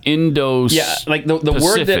in the Indo, yeah, the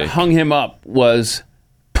word that hung him up was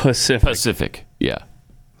Pacific. Pacific, yeah.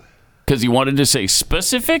 Because he wanted to say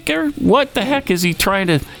specific, or what the heck is he trying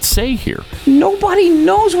to say here? Nobody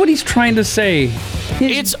knows what he's trying to say.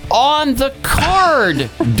 It's on the card,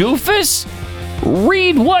 doofus.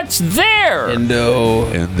 Read what's there. Indo.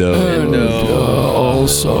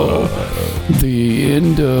 Also, the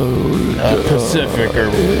Indo Pacific or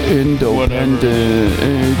independent.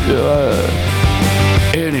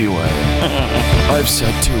 Anyway, I've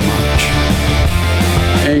said too much.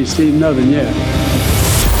 Ain't seen nothing yet.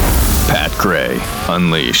 Pat Gray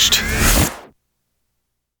Unleashed.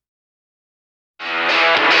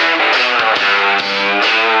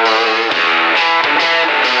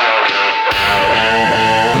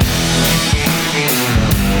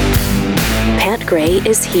 Pat Gray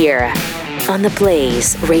is here on the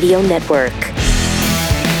Blaze Radio Network.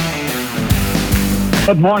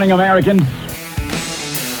 Good morning, Americans.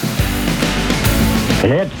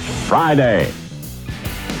 It's Friday.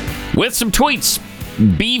 With some tweets.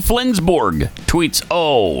 B. Flinsborg tweets,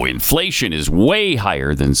 inflation is way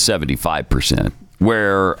higher than 75%.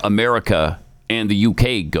 Where America and the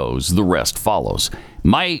UK goes, the rest follows.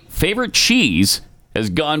 My favorite cheese has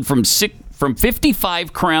gone from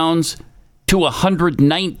 55 crowns to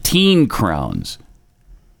 119 crowns.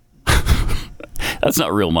 That's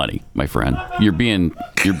not real money, my friend. You're being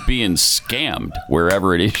scammed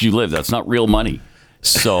wherever it is you live. That's not real money.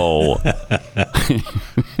 So,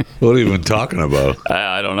 what are you even talking about?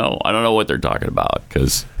 I don't know. I don't know what they're talking about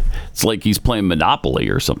because it's like he's playing Monopoly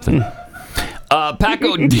or something.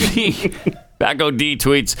 Paco D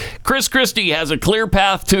tweets, Chris Christie has a clear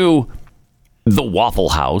path to the Waffle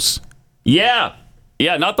House. Yeah,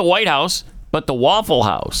 not the White House, but the Waffle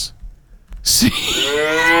House. See?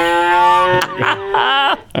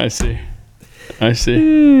 I see.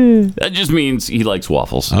 That just means he likes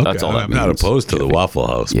waffles. Okay. That's all that means. I'm not opposed to the Waffle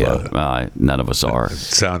House. Yeah, but none of us are. It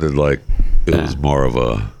sounded like it was more of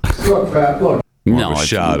a Look, Pat, look. No,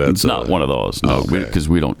 it's not one of those. No, because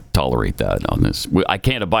we don't tolerate that on this. I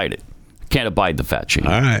can't abide it. Can't abide the fat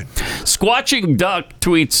shaming. All right. Squatching Duck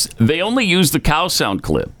tweets, they only use the cow sound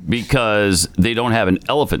clip because they don't have an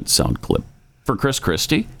elephant sound clip. For Chris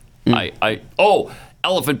Christie,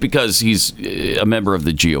 Elephant because he's a member of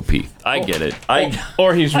the GOP. I get it.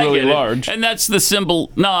 Or he's really large. And that's the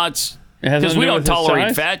symbol. No, it's because we don't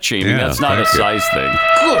tolerate fat shaming. Yeah, that's not a size thing.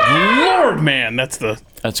 Good Lord, man.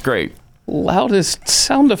 That's great. Loudest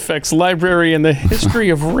sound effects library in the history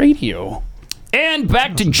of radio. And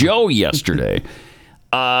back to Joe yesterday.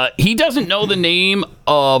 He doesn't know the name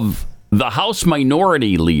of the House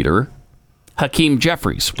Minority Leader, Hakeem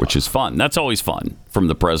Jeffries, which is fun. That's always fun from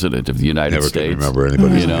the President of the United States. Never can remember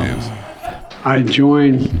anybody's names. I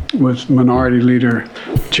join with Minority Leader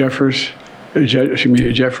Jeffries.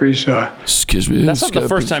 Excuse me. That's not the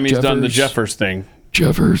first time he's done the Jeffers thing.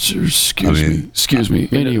 Jeffers, excuse me.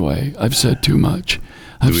 Anyway, I've said too much.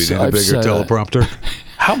 Do we need a bigger teleprompter?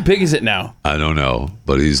 How big is it now? I don't know,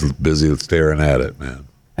 but he's busy staring at it, man.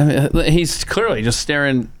 I mean, he's clearly just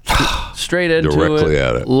staring straight into Directly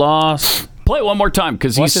at it. Lost. Play it one more time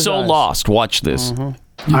because he's so lost. Watch this.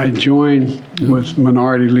 I join with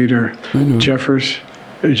Minority Leader Jeffries.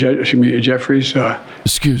 Excuse me.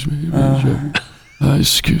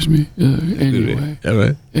 Excuse me. Anyway.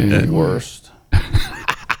 Worst.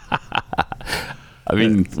 I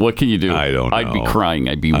mean, what can you do? I don't know. I'd be crying.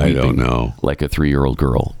 I'd be weeping. I don't know. Like a 3-year-old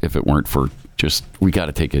girl if it weren't for just, we got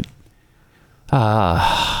to take it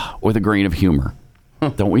with a grain of humor.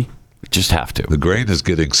 Don't we? Just have to. The grain is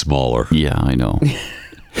getting smaller. Yeah, I know.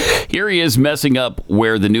 Here he is messing up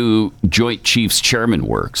where the new Joint Chiefs Chairman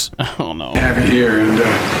works. Oh, no. Have you here, and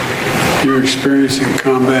your experience in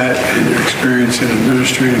combat and your experience in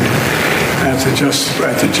administering at the Defense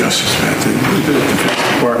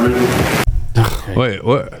Department. Wait,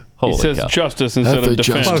 what? He says justice instead of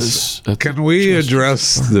defense. Can we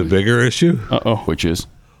address the bigger issue? Which is?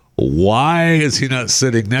 Why is he not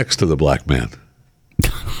sitting next to the black man?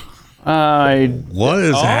 What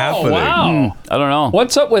is happening? Wow. I don't know.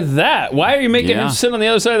 What's up with that? Why are you making him sit on the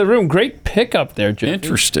other side of the room? Great pickup there, Jim.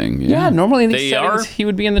 Interesting. Yeah, normally in these settings, he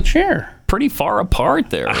would be in the chair. Pretty far apart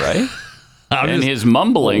there, right? And his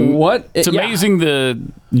mumbling. It's amazing the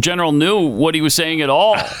general knew what he was saying at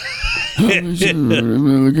all.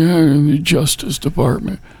 The Justice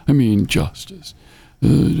Department. I mean, Justice.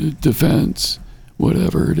 Defense.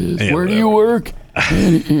 Whatever it is. Where do you work?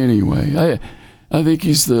 Anyway, I think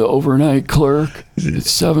he's the overnight clerk at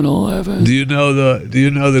 7-Eleven. Do you know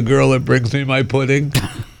the girl that brings me my pudding?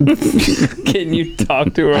 Can you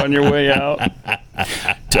talk to her on your way out?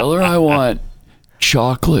 Tell her I want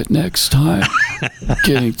chocolate next time.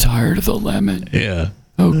 Getting tired of the lemon. Yeah.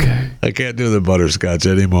 Okay. I can't do the butterscotch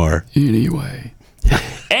anymore. Anyway.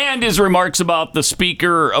 And his remarks about the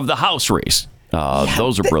Speaker of the House race.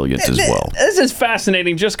 Those are brilliant as well. This is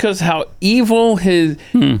fascinating just because how evil he's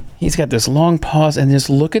got this long pause and just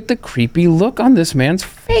look at the creepy look on this man's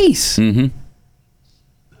face. Mm-hmm.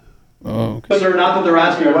 Okay. Whether or not that they're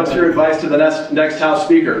asking you, what's your advice to the next House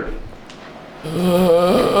Speaker?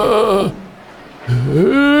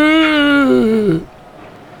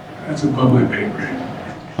 That's above my pay grade.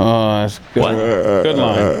 Oh, that's good. Good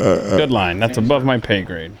line. Good line. That's above my pay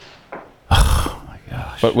grade. Oh my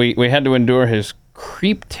gosh! But we had to endure his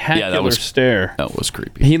creep-tacular stare. That was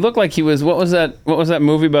creepy. He looked like he was. What was that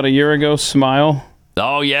movie about a year ago? Smile.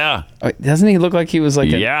 Oh yeah. Doesn't he look like he was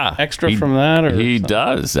like an extra from that? Or he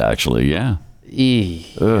does actually. Yeah.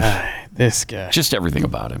 This guy. Just everything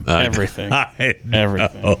about him. Everything.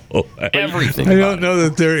 Everything. Everything. I don't know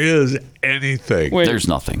that there is anything. Wait, there's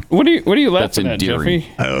nothing. What are you laughing That's at, endearing.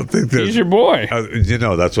 Jeffy? I don't think there's. He's your boy.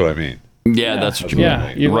 That's what I mean. Yeah, that's what you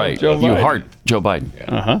mean. You right. Joe You Biden. heart Joe Biden.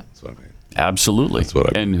 That's what I mean. Absolutely. That's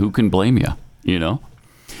what I mean. And who can blame you? You know.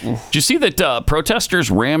 Did you see that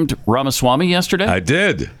protesters rammed Ramaswamy yesterday? I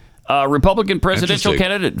did. Republican presidential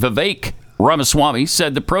candidate Vivek Ramaswamy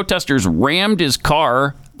said the protesters rammed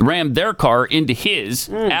their car into his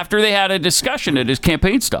after they had a discussion at his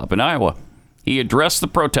campaign stop in Iowa. He addressed the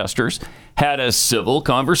protesters, had a civil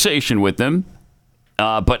conversation with them,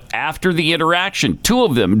 but after the interaction, two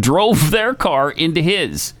of them drove their car into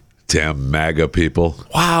his. Damn MAGA people.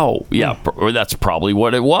 Wow. Yeah, or that's probably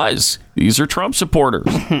what it was. These are Trump supporters.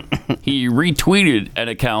 He retweeted an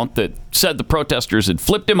account that said the protesters had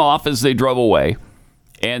flipped him off as they drove away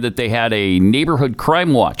and that they had a neighborhood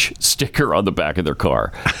crime watch sticker on the back of their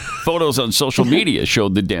car. Photos on social media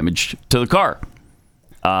showed the damage to the car.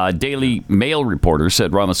 Daily Mail reporter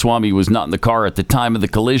said Ramaswamy was not in the car at the time of the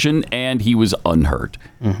collision and he was unhurt.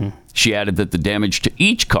 She added that the damage to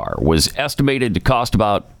each car was estimated to cost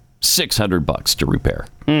about $600 to repair.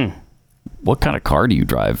 What kind of car do you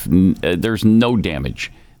drive? There's no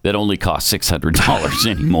damage that only costs $600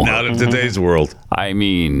 anymore. Not in today's world. I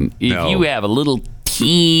mean, if you have a little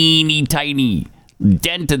teeny tiny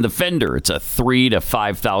dent in the fender, it's a $3,000 to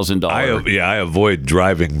 $5,000. I avoid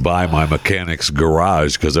driving by my mechanic's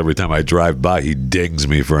garage because every time I drive by, he dings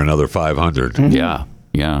me for another $500.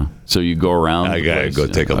 Yeah. So you go around. I gotta go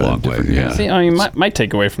take a long way. Yeah. See, I mean, my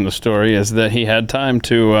takeaway from the story is that he had time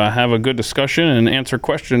to have a good discussion and answer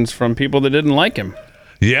questions from people that didn't like him.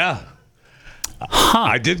 Yeah.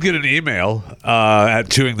 I did get an email at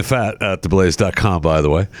chewingthefat@theblaze.com, by the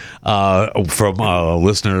way, from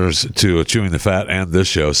listeners to Chewing the Fat and this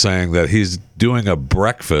show saying that he's doing a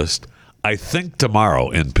breakfast, I think tomorrow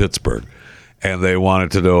in Pittsburgh. And they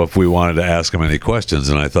wanted to know if we wanted to ask him any questions.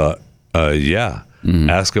 And I thought, yeah.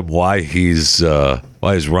 Ask him why he's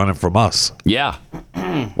running from us. Yeah.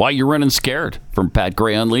 Why you're running scared from Pat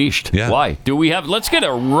Gray Unleashed. Yeah. Why? Let's get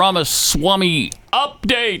a Ramaswamy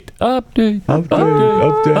update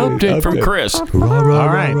from Chris. All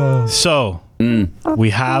right. So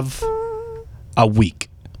we have a week.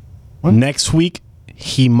 Next week,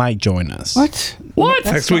 he might join us. What?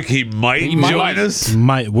 Next week he might join us?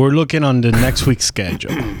 We're looking on the next week's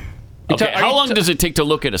schedule. Okay, how long does it take to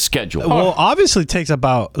look at a schedule? Well, obviously it takes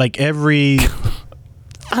about every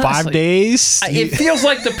 5 days. It feels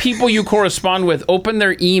like the people you correspond with open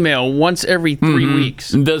their email once every 3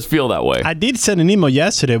 weeks. It does feel that way. I did send an email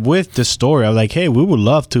yesterday with the story. I was like, hey, we would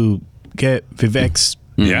love to get Vivek's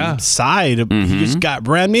side. He just got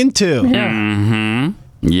ran into.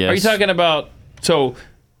 Yes. Are you talking about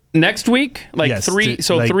next week? Yes, 3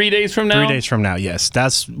 days from now? 3 days from now, yes.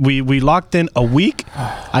 That's we locked in a week.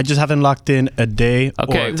 I just haven't locked in a day.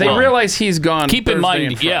 Okay. They realize he's gone. Keep in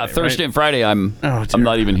mind, Thursday and Friday I'm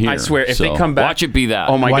not even here. I swear, if they come back, watch it be that.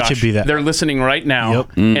 Oh my Watch gosh, it be that. they're listening right now,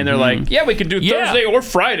 and they're like, "Yeah, we could do Thursday or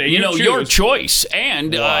Friday." Your choice.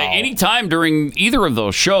 And anytime during either of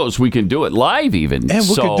those shows, we can do it live even. And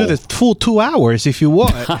we could do the full 2 hours if you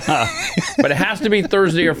want. But it has to be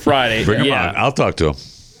Thursday or Friday. Bring him on. I'll talk to him.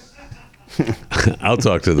 I'll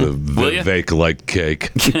talk to the Vivek like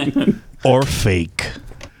cake. Or fake.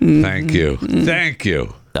 Thank you.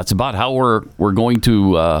 That's about how we're going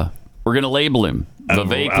to label him.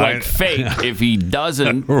 Vivek like fake if he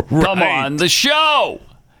doesn't come on the show.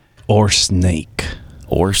 Or snake.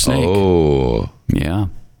 Oh. Yeah.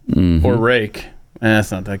 Or rake.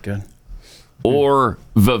 That's not that good. Or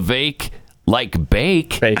Vivek like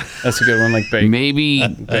bake. That's a good one, like bake. Maybe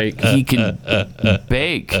bake. He can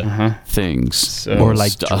bake things. Or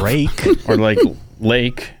like Drake. Or like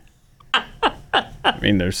Lake. I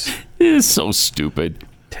mean, It's so stupid.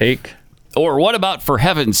 Or what about for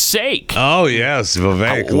heaven's sake? Oh, yes,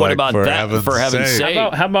 Vivek. What about that for heaven's sake?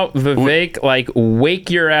 How about Vivek, like, wake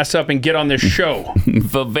your ass up and get on this show?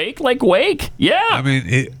 Vivek, like, wake? Yeah. I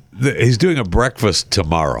mean, he's doing a breakfast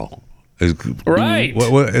tomorrow. Right.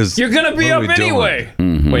 You're going to be up anyway.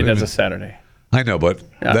 Wait, that's a Saturday. I know, but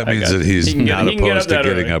that means that he's not opposed to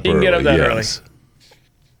getting up early. He can get up that early.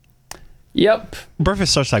 Yep.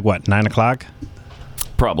 Breakfast starts like what, 9 o'clock?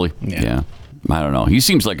 Probably. Yeah. I don't know. He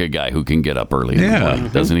seems like a guy who can get up early.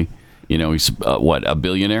 Doesn't he? He's a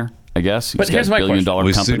billionaire, I guess. But here's my question.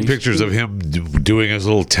 We've seen pictures of him doing his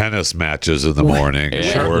little tennis matches in the morning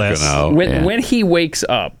and working out. When he wakes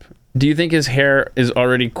up, do you think his hair is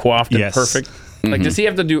already coiffed and perfect? Like, does he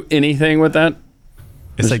have to do anything with that?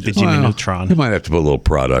 It's like the Jimmy Neutron. You might have to put a little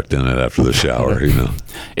product in it after the shower,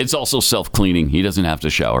 It's also self-cleaning. He doesn't have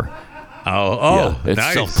to shower. It's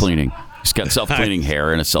nice. self-cleaning. He's got self-cleaning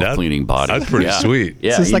hair and a self-cleaning body. That's pretty sweet.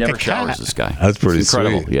 Yeah, he never showers, this guy. That's pretty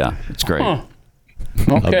incredible. sweet. Yeah, it's great. Okay.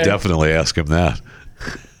 I'll definitely ask him that.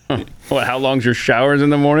 What? How long's your showers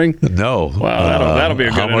in the morning? No. Wow, that'll be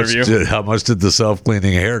a good interview. How much did the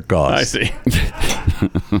self-cleaning hair cost? I see.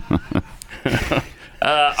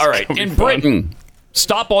 All right. In Britain,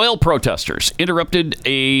 Stop Oil protesters interrupted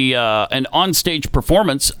an onstage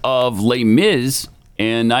performance of Les Mis,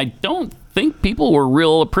 and I don't think people were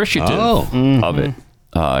real appreciative of it.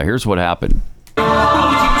 Here's what happened.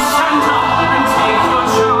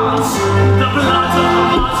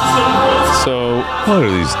 So, what are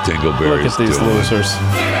these dingleberries? Look at these losers.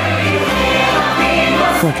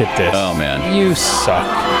 Look at this. Oh, man. You suck.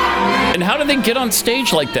 And how did they get on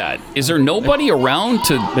stage like that? Is there nobody around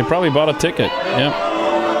to... They probably bought a ticket.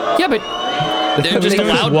 Yeah. Yeah, but they're just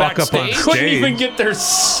allowed backstage? They couldn't even get their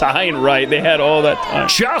sign right. They had all that time.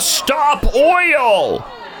 Just stop oil!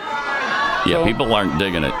 Yeah, people aren't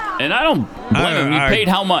digging it. And I don't blame them. You paid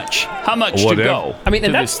how much? How much to go? I mean,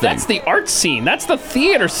 and that's the art scene. That's the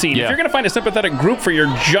theater scene. Yeah. If you're going to find a sympathetic group for your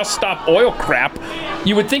Just Stop Oil crap,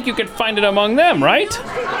 you would think you could find it among them, right?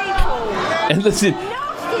 And listen,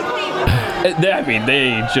 I mean,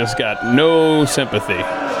 they just got no sympathy.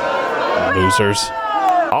 Losers.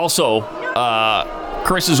 Also,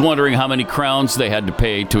 Chris is wondering how many crowns they had to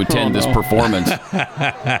pay to attend this performance.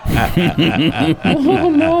 Oh,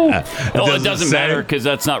 no. Well, it doesn't matter because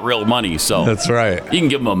that's not real money. So that's right. You can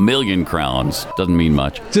give them 1 million crowns. Doesn't mean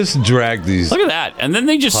much. Just drag these. Look at that. And then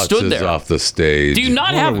they just stood there off the stage. Do you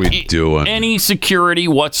not have any security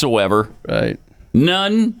whatsoever? Right.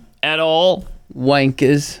 None at all.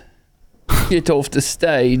 Wankers. Get off the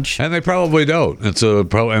stage. And they probably don't. It's a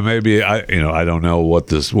and maybe I don't know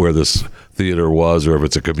where this theater was, or if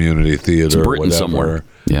it's a community theater it's or whatever. Somewhere.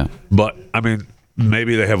 Yeah. But I mean,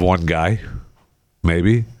 maybe they have one guy,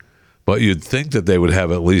 maybe. But you'd think that they would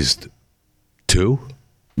have at least 2.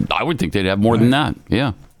 I would think they'd have more than that.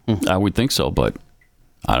 Yeah, I would think so. But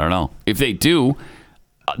I don't know if they do.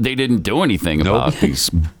 They didn't do anything about these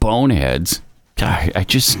boneheads. God, I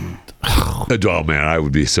just. Oh man, I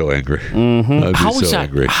would be so angry. Mm-hmm. How is that?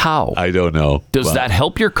 Angry. How? I don't know. Does that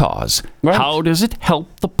help your cause? Right. How does it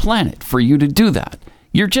help the planet for you to do that?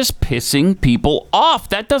 You're just pissing people off.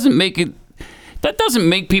 That doesn't make it. That doesn't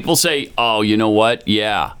make people say, "Oh, you know what?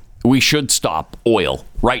 Yeah, we should stop oil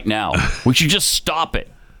right now. We should just stop it."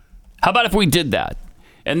 How about if we did that?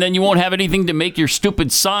 And then you won't have anything to make your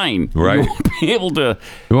stupid sign. Right. You won't be able to.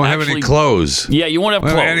 You won't have any clothes. Yeah, you won't have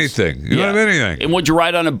clothes. Anything. You won't have anything. And would you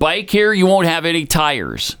ride on a bike here? You won't have any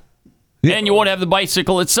tires. Yeah. And you won't have the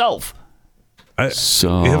bicycle itself.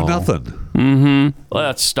 So you have nothing. Mm-hmm.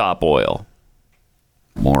 Let's stop oil.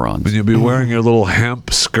 Morons. And you'll be wearing your little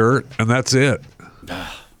hemp skirt, and that's it.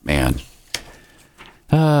 Man.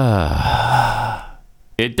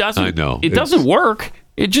 It doesn't. I know. It doesn't work.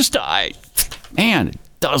 It just, it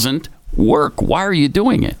doesn't work. Why are you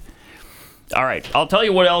doing it? All right, I'll tell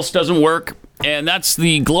you what else doesn't work, and that's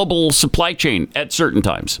the global supply chain at certain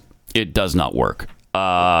times. It does not work.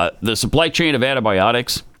 The supply chain of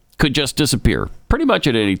antibiotics could just disappear pretty much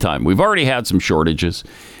at any time. We've already had some shortages.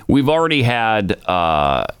 We've already had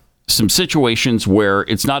some situations where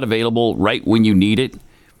it's not available right when you need it.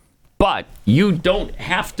 But you don't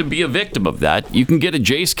have to be a victim of that. You can get a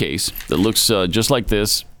Jace case that looks just like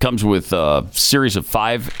this. Comes with a series of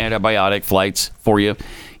 5 antibiotic flights for you.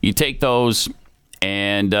 You take those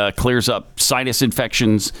and clears up sinus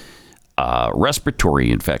infections, respiratory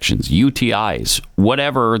infections, UTIs,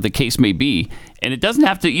 whatever the case may be. And it doesn't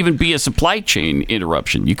have to even be a supply chain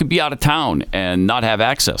interruption. You could be out of town and not have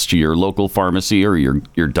access to your local pharmacy or your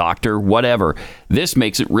doctor, whatever. This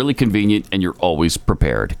makes it really convenient, and you're always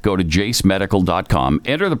prepared. Go to JaceMedical.com.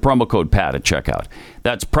 Enter the promo code PAT at checkout.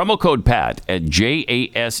 That's promo code PAT at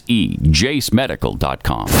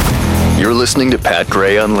JaceMedical.com. You're listening to Pat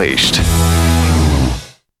Gray Unleashed.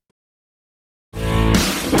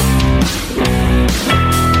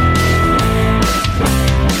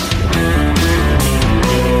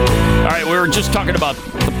 We were just talking about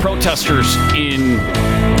the protesters in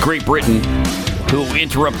Great Britain who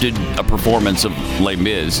interrupted a performance of Les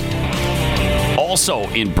Mis. Also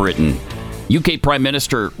in Britain, UK Prime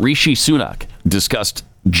Minister Rishi Sunak discussed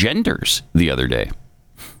genders the other day.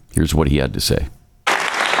 Here's what he had to say.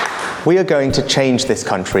 We are going to change this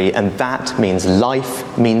country, and that means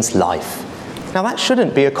life means life. Now, that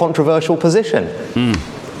shouldn't be a controversial position.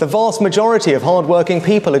 The vast majority of hard-working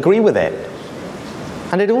people agree with it.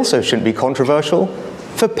 And it also shouldn't be controversial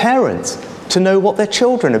for parents to know what their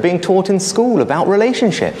children are being taught in school about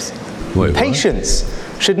relationships. Patients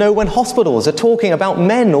should know when hospitals are talking about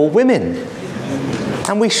men or women.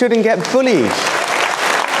 And we shouldn't get bullied.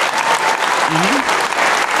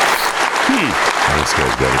 This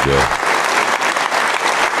guy's got to go.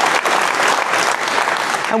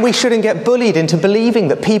 And we shouldn't get bullied into believing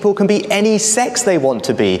that people can be any sex they want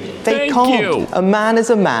to be. They can't. A man is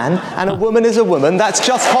a man and a woman is a woman. That's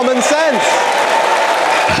just common sense.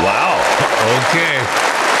 Wow. Okay.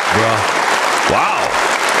 Wow.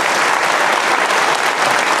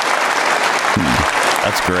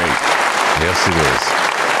 That's great. Yes, it is.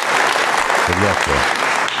 Good luck,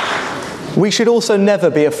 though. We should also never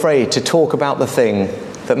be afraid to talk about the thing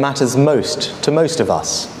that matters most to most of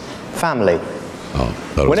us. Family.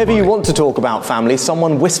 Whenever you want to talk about family,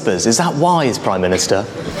 someone whispers, "Is that wise, Prime Minister?"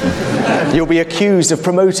 You'll be accused of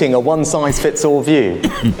promoting a one-size-fits-all view.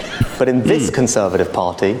 But in this Conservative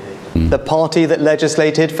Party, the party that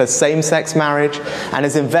legislated for same-sex marriage and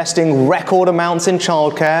is investing record amounts in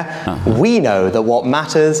childcare, we know that what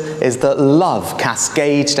matters is that love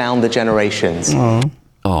cascades down the generations.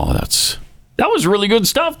 Oh, that was really good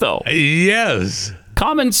stuff, though. Yes.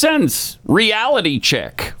 Common sense reality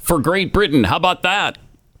check for Great Britain. How about that?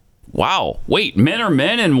 Wow. Wait, men are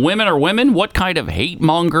men and women are women? What kind of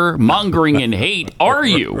mongering and hate are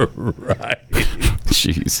you? Right.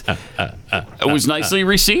 Jeez. It was nicely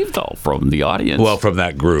received, though, from the audience. Well, from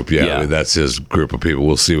that group, yeah. I mean, that's his group of people.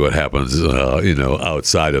 We'll see what happens,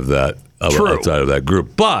 outside of that. Outside of that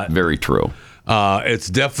group. But very true. It's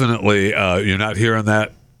definitely, you're not hearing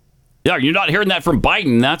that. Yeah, you're not hearing that from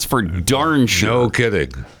Biden. That's for darn sure. No kidding.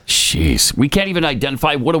 Jeez. We can't even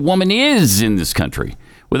identify what a woman is in this country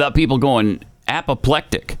without people going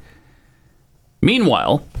apoplectic.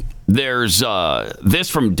 Meanwhile, there's this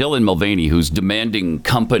from Dylan Mulvaney, who's demanding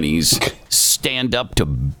companies stand up to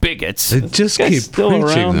bigots. They just keep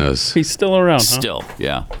preaching this. He's still around, Still,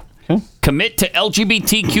 yeah. Okay. Commit to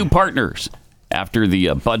LGBTQ partners after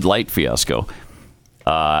the Bud Light fiasco.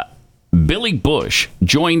 Billy Bush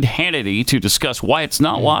joined Hannity to discuss why it's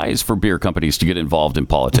not wise for beer companies to get involved in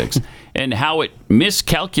politics and how it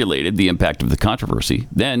miscalculated the impact of the controversy.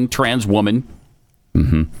 Then trans woman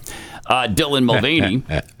Dylan Mulvaney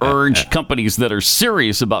urged companies that are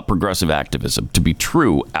serious about progressive activism to be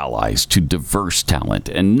true allies to diverse talent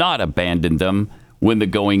and not abandon them when the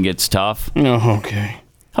going gets tough. Oh, okay.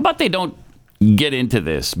 How about they don't get into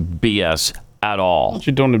this BS at all?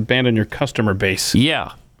 You don't abandon your customer base.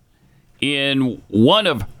 Yeah. In one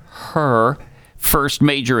of her first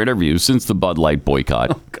major interviews since the Bud Light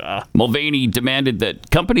boycott, Mulvaney demanded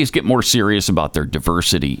that companies get more serious about their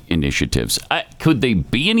diversity initiatives. Could they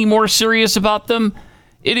be any more serious about them?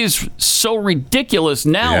 It is so ridiculous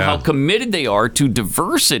now how committed they are to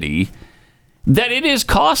diversity that it is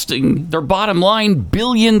costing their bottom line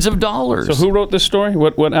billions of dollars. So who wrote this story?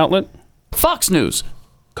 What outlet? Fox News.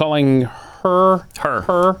 Calling her.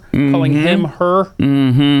 Calling him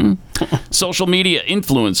her. Social media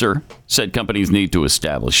influencer said companies need to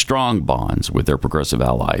establish strong bonds with their progressive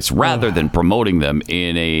allies rather than promoting them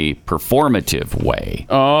in a performative way.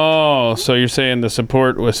 Oh, so you're saying the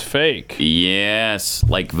support was fake? Yes,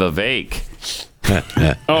 like Vivek.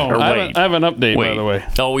 I have an update, by the way.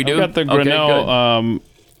 Oh, we do? I've got the Grinnell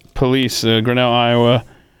police, Grinnell, Iowa.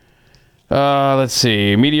 Let's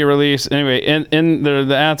see. Media release. Anyway, in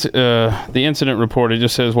the incident report, it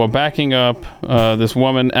just says, while backing up, this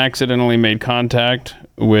woman accidentally made contact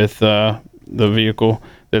with the vehicle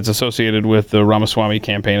that's associated with the Ramaswamy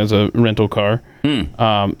campaign as a rental car.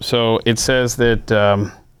 So it says that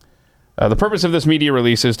the purpose of this media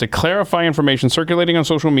release is to clarify information circulating on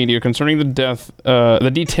social media concerning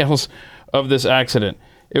the details of this accident.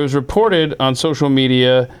 It was reported on social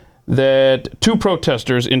media that two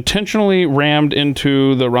protesters intentionally rammed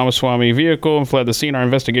into the Ramaswamy vehicle and fled the scene. Our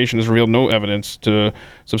investigation has revealed no evidence to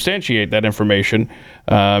substantiate that information.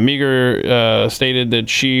 Meager stated that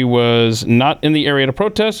she was not in the area to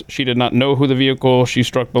protest. She did not know who the vehicle she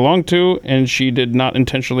struck belonged to, and she did not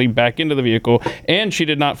intentionally back into the vehicle, and she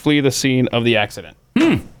did not flee the scene of the accident.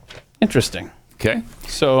 Interesting. Okay.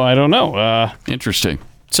 So I don't know. Interesting.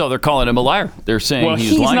 So they're calling him a liar. They're saying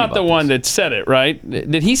he's lying not the one that said it, right?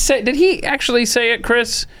 Did he actually say it,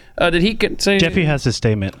 Chris? Did he say Jeffy has a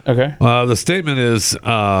statement. Okay. The statement is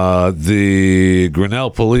the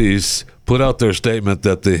Grinnell police put out their statement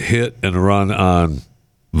that the hit and run on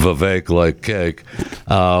Vivek like cake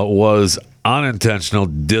was unintentional,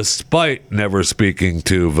 despite never speaking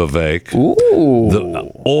to Vivek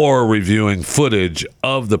or reviewing footage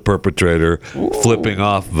of the perpetrator flipping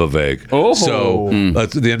off Vivek. So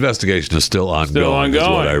the investigation is still ongoing. Is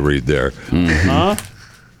what I read there.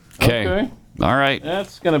 Okay. All right.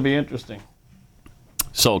 That's going to be interesting.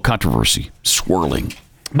 So controversy swirling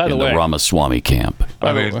By the in way, the Ramaswamy camp.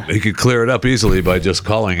 I mean, he could clear it up easily by just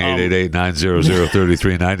calling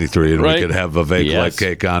 888-900-3393, and we could have Vivek like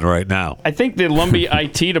cake on right now. I think the Lumbee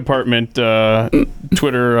IT department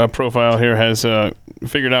Twitter profile here has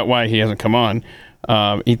figured out why he hasn't come on.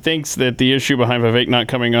 He thinks that the issue behind Vivek not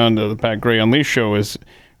coming on to the Pat Gray Unleashed show is,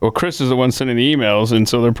 well, Chris is the one sending the emails, and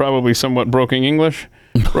so they're probably somewhat broken English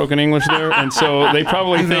there, and so they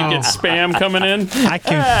probably think it's spam coming in. I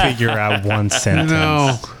can figure out one sentence.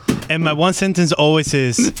 And my one sentence always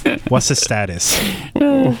is, what's the status?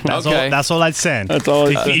 That's all I'd send. That's all.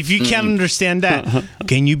 If you can't understand that,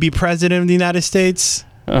 can you be president of the United States?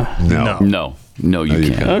 No,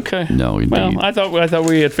 you can't. Okay. No, indeed. Well, I thought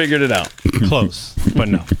we had figured it out. Close, but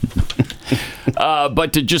no.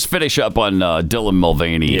 But to just finish up on Dylan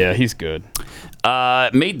Mulvaney. Yeah, he's good.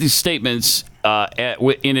 Made these statements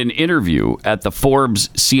in an interview at the Forbes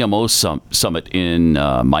CMO Summit in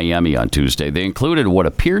Miami on Tuesday. They included what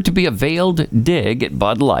appeared to be a veiled dig at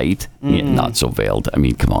Bud Light. Yeah, not so veiled. I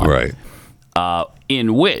mean, come on. Right.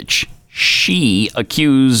 In which she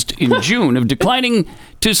accused in June of declining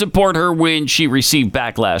to support her when she received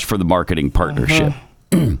backlash for the marketing partnership.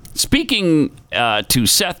 Speaking to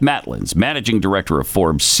Seth Matlins, managing director of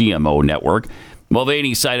Forbes CMO Network,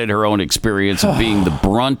 Mulvaney cited her own experience of being the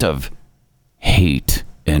brunt of hate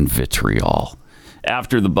and vitriol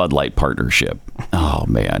after the Bud Light partnership. Oh,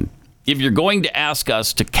 man. If you're going to ask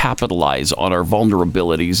us to capitalize on our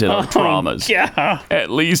vulnerabilities and our traumas, at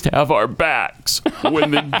least have our backs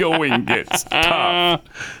when the going gets tough.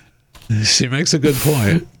 She makes a good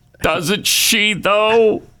point. Doesn't she,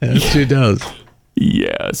 though? Yes, she does.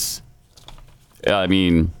 Yes. I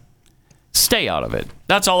mean, stay out of it.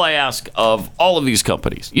 That's all I ask of all of these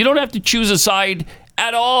companies. You don't have to choose a side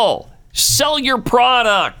at all. Sell your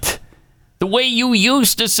product the way you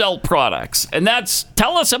used to sell products. And that's,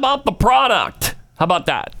 tell us about the product. How about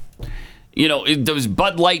that? You know, does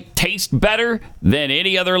Bud Light taste better than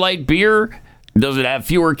any other light beer? Does it have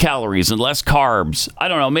fewer calories and less carbs? I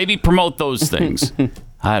don't know. Maybe promote those things.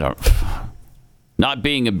 I don't. Not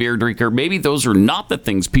being a beer drinker, maybe those are not the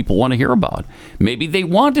things people want to hear about. Maybe they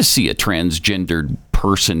want to see a transgendered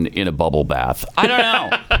person in a bubble bath. I don't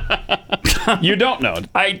know. You don't know.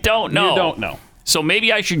 I don't know. You don't know. So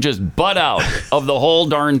maybe I should just butt out of the whole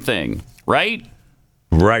darn thing, right?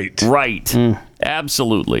 Right.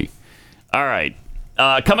 Absolutely. All right.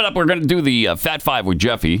 Coming up, we're going to do the Fat Five with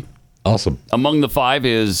Jeffy. Awesome. Among the five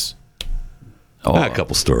is... a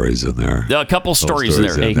couple stories in there. A couple stories in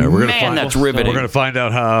there. Man, that's riveting. We're going to find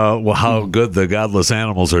out how good the godless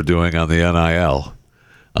animals are doing on the NIL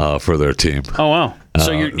for their team. Oh, wow.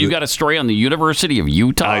 So you got a story on the University of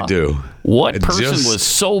Utah? I do. What person was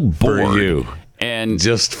so bored? For you. And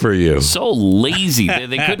just for you. So lazy that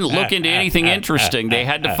they couldn't look into anything interesting. They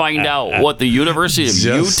had to find out what the University of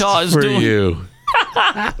Utah is doing. For you.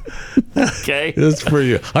 Okay. Just for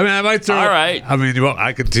you. I mean, I might throw. All right. I mean,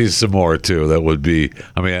 I could tease some more too. That would be.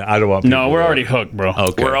 I mean, I don't want. No, we're already hooked, bro.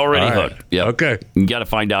 Okay. We're already hooked. Yeah. Okay. You got to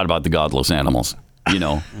find out about the godless animals. You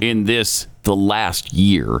know, in the last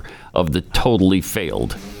year of the totally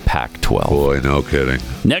failed Pac-12. Boy, no kidding.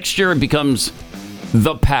 Next year it becomes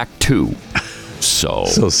the Pac-2. So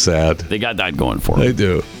sad. They got that going for them. They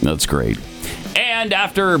do. That's great. And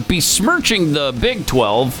after besmirching the Big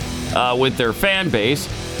 12 with their fan base,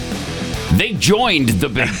 they joined the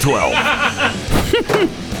Big 12.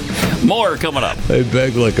 More coming up. They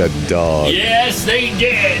begged like a dog. Yes, they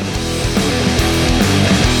did.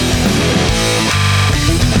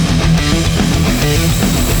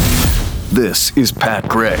 This is Pat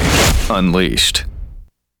Gray Unleashed.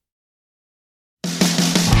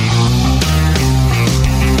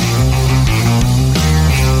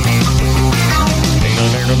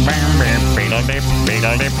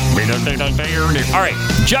 All right,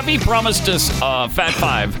 Jeffy promised us Fat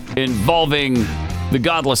Five involving the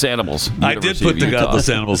godless animals. I did put the godless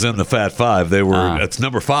animals in the Fat Five. They were it's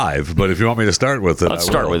number 5. But if you want me to start with it, let's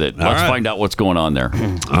start with it. Let's find out what's going on there.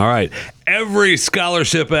 All right. Every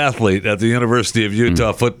scholarship athlete at the University of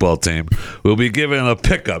Utah football team will be given a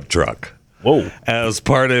pickup truck. Whoa! As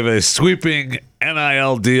part of a sweeping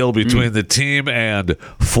NIL deal between the team and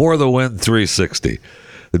For the Win 360.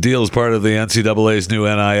 The deal is part of the NCAA's new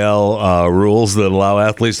NIL rules that allow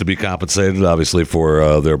athletes to be compensated, obviously,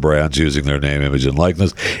 for their brands using their name, image, and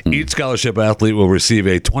likeness. Each scholarship athlete will receive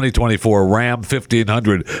a 2024 Ram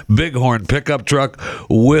 1500 Bighorn pickup truck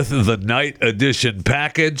with the Night Edition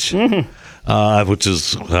package, which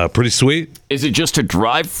is pretty sweet. Is it just to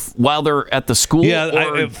drive while they're at the school? Yeah,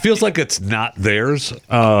 it feels like it's not theirs.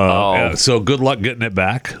 So good luck getting it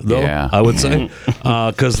back, though, I would say.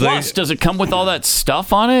 Plus, does it come with all that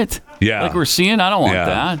stuff on it? Yeah. Like we're seeing? I don't want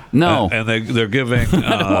that. No. And they're giving...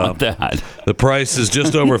 I don't want that. The price is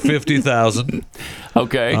just over $50,000.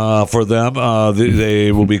 Okay. For them,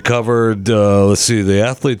 they will be covered. Let's see. The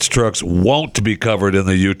athletes' trucks won't be covered in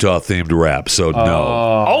the Utah-themed wrap, so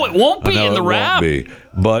no. Oh, it won't be in the wrap? Won't be.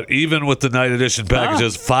 But even with the Night Edition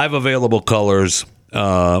packages, 5 available colors.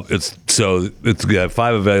 It's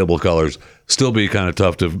 5 available colors. Still be kind of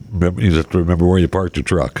tough to remember. You have to remember where you parked your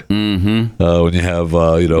truck. Mm-hmm. When you have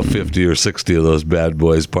 50 or 60 of those bad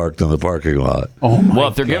boys parked in the parking lot. Well,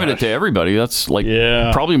 if they're giving it to everybody, that's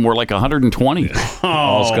probably more like 120.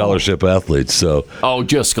 All scholarship athletes. So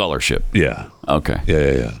just scholarship. Yeah. Okay.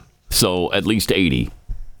 Yeah. So at least 80,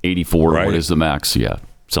 84. Right. What is the max? Yeah,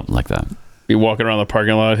 something like that. Be walking around the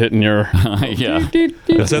parking lot hitting your yeah.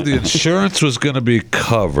 It said the insurance was going to be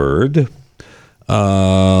covered.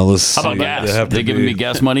 Let's see. How about gas? They giving me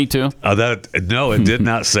gas money too? No, it did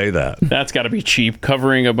not say that. That's got to be cheap,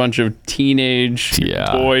 covering a bunch of teenage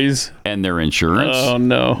boys and their insurance. Oh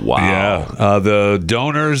no! Wow. Yeah, the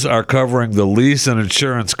donors are covering the lease and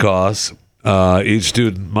insurance costs. Each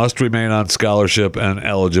student must remain on scholarship and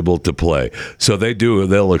eligible to play. So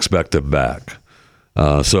they'll expect them back.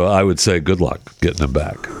 So I would say good luck getting them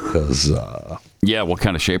back because. Yeah, what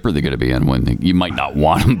kind of shape are they going to be in when you might not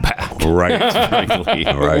want them back? Right.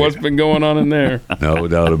 Right. What's been going on in there? No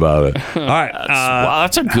doubt about it. All right. Wow,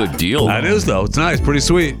 that's a good deal. That is, though. It's nice. Pretty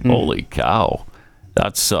sweet. Holy cow.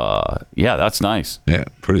 That's, that's nice. Yeah,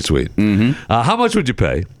 pretty sweet. How much would you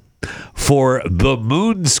pay for the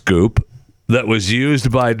moon scoop that was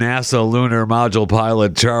used by NASA lunar module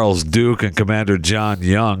pilot Charles Duke and Commander John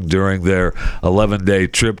Young during their 11-day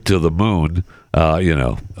trip to the moon?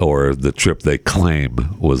 Or the trip they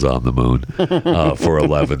claim was on the moon for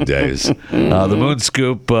 11 days. The moon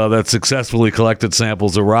scoop that successfully collected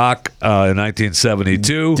samples of rock in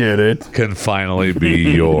 1972 can finally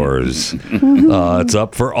be yours. It's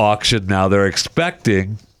up for auction now. They're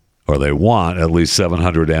expecting, or they want, at least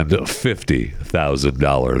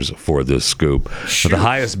 $750,000 for this scoop. But the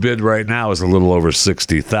highest bid right now is a little over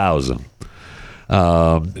 $60,000.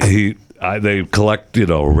 They collect,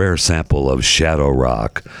 a rare sample of shadow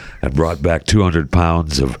rock and brought back 200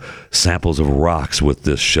 pounds of samples of rocks with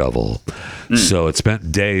this shovel. So it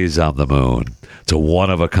spent days on the moon. It's a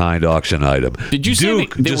one-of-a-kind auction item. Did you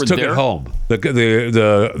Duke say they just were took there? it home.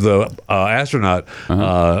 The astronaut...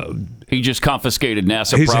 he just confiscated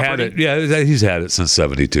NASA he's property? Had it. Yeah, he's had it since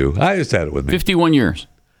 72. I just had it with me. 51 years.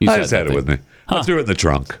 I just had it with me. I threw it in the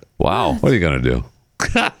trunk. Wow. What are you going to do?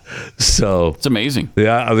 So it's amazing.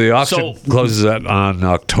 The auction closes on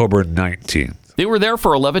October 19th. They were there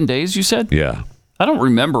for 11 days, you said? Yeah. I don't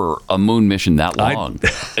remember a moon mission that long.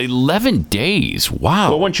 11 days. Wow.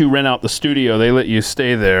 Well, once you rent out the studio, they let you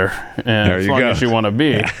stay there as long as you want to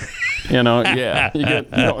be. Yeah.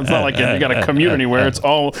 It's not like you got to commute anywhere. It's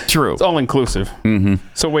all true. It's all inclusive.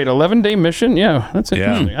 So wait, 11-day mission? Yeah, that's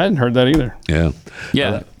interesting. I hadn't heard that either. Yeah.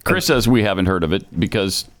 Yeah. Chris says we haven't heard of it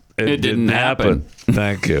because it didn't happen.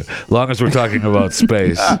 Thank you. As long as we're talking about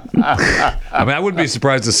space. I wouldn't be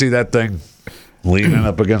surprised to see that thing leaning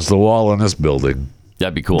up against the wall in this building.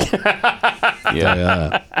 That'd be cool.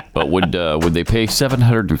 Yeah. But would they pay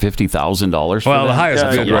 $750,000 for Well, that? the highest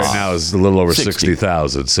bid right now is a little over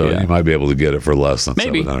 60,000, so you might be able to get it for less than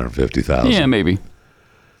 $750,000. Yeah, maybe.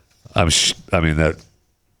 Never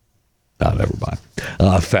mind.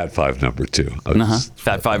 Fat Five number 2.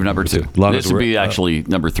 Fat Five number 2. This would be actually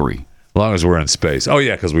number 3. As long as we're in space. Oh,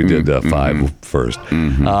 yeah, because we did 5 first.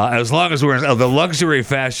 As long as we're in... the luxury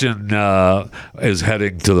fashion is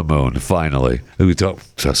heading to the moon, finally. We talk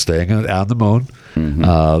staying on the moon.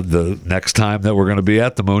 The next time that we're going to be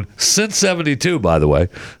at the moon, since 72, by the way,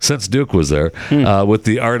 since Duke was there, with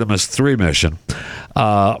the Artemis 3 mission,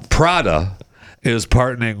 Prada is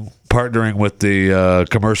partnering with the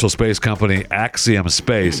commercial space company Axiom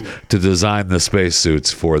Space to design the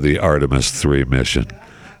spacesuits for the Artemis 3 mission.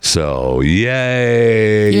 So,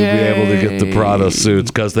 yay! You'll be able to get the Prada suits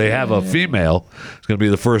because they have a female. It's going to be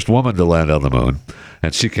the first woman to land on the moon,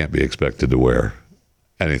 and she can't be expected to wear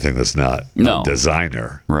anything that's not a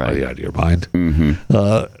designer. Right. Are you out of your mind?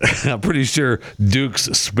 I'm pretty sure Duke's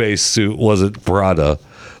spacesuit wasn't Prada,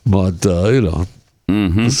 but, let's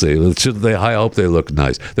see. I hope they look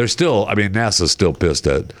nice. They're still, NASA's still pissed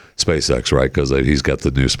at SpaceX, right? Because he's got the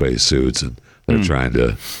new spacesuits and they're trying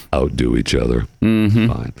to outdo each other.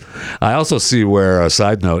 Fine. I also see where,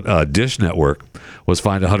 side note, Dish Network was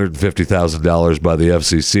fined $150,000 by the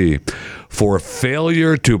FCC for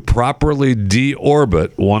failure to properly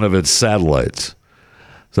deorbit one of its satellites.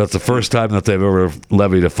 So that's the first time that they've ever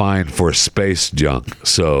levied a fine for space junk.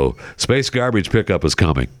 So space garbage pickup is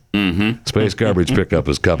coming. Space garbage pickup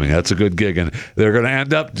is coming. That's a good gig, and they're going to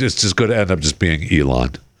end up just being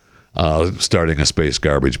Elon. Starting a space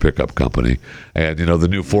garbage pickup company. And, the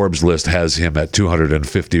new Forbes list has him at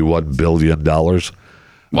 $251 billion.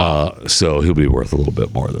 Wow. So he'll be worth a little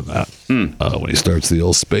bit more than that when he starts the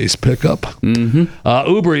old space pickup.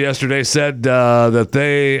 Uber yesterday said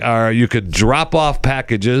that you could drop off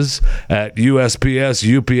packages at USPS,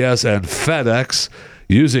 UPS, and FedEx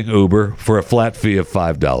using Uber for a flat fee of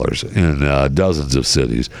 $5 in dozens of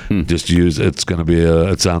cities.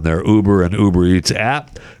 It's on their Uber and Uber Eats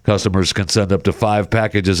app. Customers can send up to 5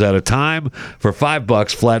 packages at a time for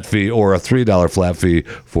 $5 flat fee or a $3 flat fee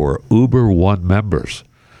for Uber One members.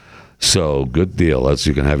 So good deal.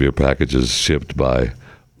 You can have your packages shipped by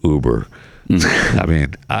Uber.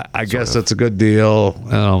 I guess that's a good deal.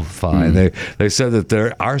 Fine. They said that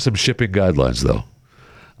there are some shipping guidelines though.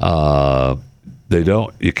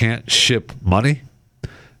 You can't ship money,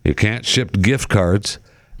 you can't ship gift cards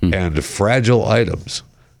and fragile items,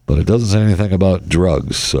 But it doesn't say anything about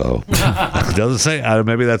drugs, so it doesn't say.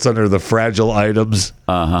 Maybe that's under the fragile items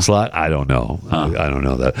slot. I don't know. I don't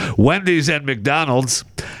know that. Wendy's and McDonald's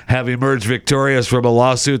have emerged victorious from a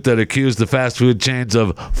lawsuit that accused the fast food chains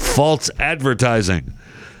of false advertising.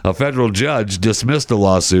 A federal judge dismissed a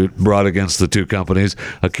lawsuit brought against the two companies,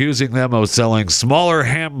 accusing them of selling smaller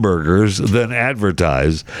hamburgers than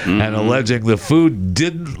advertised and alleging the food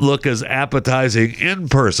didn't look as appetizing in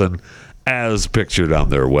person as pictured on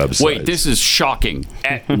their website. Wait, this is shocking.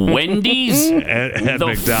 At Wendy's? At the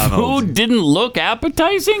McDonald's. Food didn't look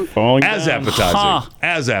appetizing? As appetizing.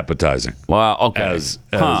 As appetizing. Wow, okay. As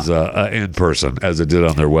in person, as it did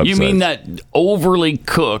on their website. You mean that overly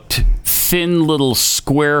cooked, thin little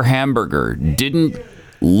square hamburger didn't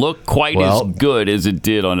look quite as good as it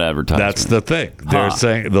did on advertising? That's the thing. They're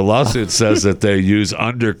saying, the lawsuit says that they use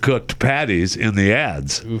undercooked patties in the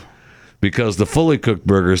ads. Because the fully cooked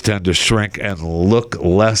burgers tend to shrink and look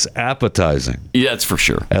less appetizing. Yeah, that's for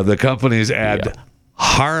sure. And the company's ad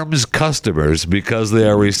harms customers because they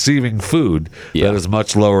are receiving food that is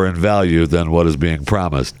much lower in value than what is being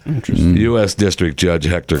promised. U.S. District Judge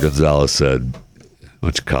Hector Gonzalez said, why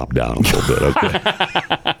don't you calm down a little bit, okay?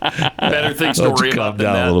 Better things to worry about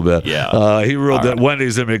than that. A little bit. Yeah. He ruled that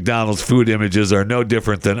Wendy's and McDonald's food images are no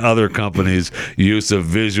different than other companies' use of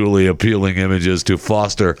visually appealing images to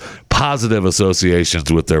foster positive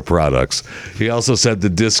associations with their products. He also said the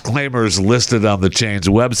disclaimers listed on the chain's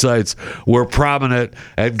websites were prominent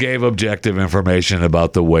and gave objective information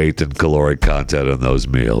about the weight and caloric content in those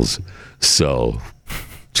meals. So,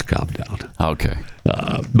 just calm down. Okay.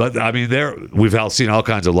 But I mean, we've seen all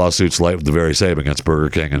kinds of lawsuits like the very same against Burger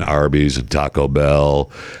King and Arby's and Taco Bell.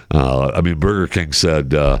 I mean, Burger King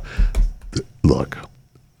said, look,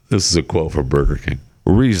 this is a quote from Burger King.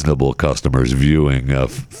 Reasonable customers viewing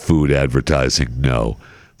food advertising know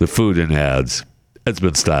the food in ads, it's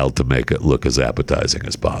been styled to make it look as appetizing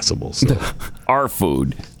as possible. So. Our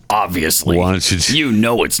food. Obviously, why don't you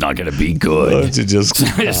know it's not going to be good. Why don't you just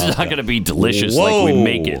it's not going to be delicious like we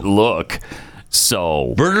make it look.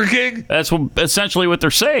 So Burger King? That's essentially what they're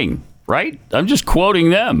saying, right? I'm just quoting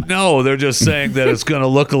them. No, they're just saying that it's going to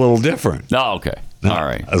look a little different. Oh, okay. No, all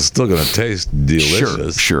right. It's still going to taste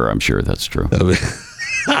delicious. Sure, I'm sure that's true. I mean,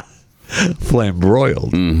 flame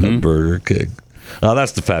broiled at Burger King.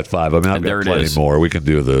 That's the Fat Five. I mean, I've got plenty more. We can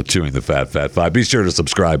do the Chewing the Fat Five. Be sure to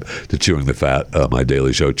subscribe to Chewing the Fat, my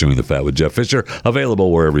daily show, Chewing the Fat with Jeff Fisher,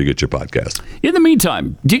 available wherever you get your podcast. In the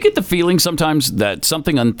meantime, do you get the feeling sometimes that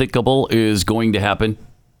something unthinkable is going to happen?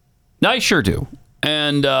 I sure do.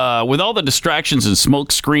 And with all the distractions and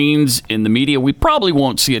smoke screens in the media, we probably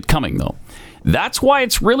won't see it coming, though. That's why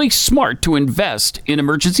it's really smart to invest in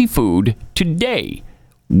emergency food today,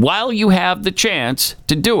 while you have the chance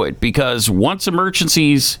to do it, because once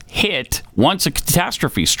emergencies hit, once a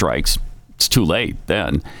catastrophe strikes, it's too late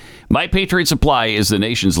then. My Patriot Supply is the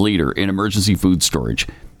nation's leader in emergency food storage.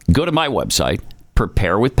 Go to my website,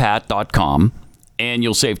 preparewithpat.com, and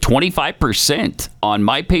you'll save 25% on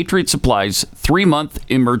My Patriot Supply's 3-month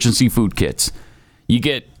emergency food kits. You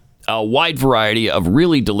get a wide variety of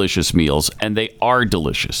really delicious meals, and they are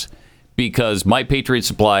delicious. Because My Patriot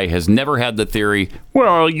Supply has never had the theory,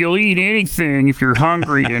 well, you'll eat anything if you're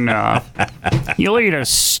hungry enough. You'll eat a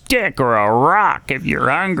stick or a rock if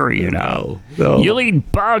you're hungry enough. No. You'll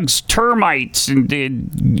eat bugs, termites,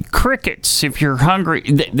 and crickets if you're hungry.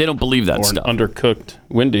 They don't believe that stuff. An undercooked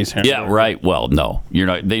Wendy's hamburger. Yeah, right. Well, no. You're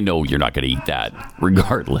not. They know you're not going to eat that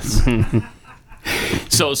regardless.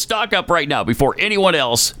 So stock up right now before anyone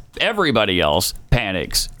else, everybody else,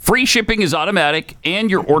 panics. Free shipping is automatic, and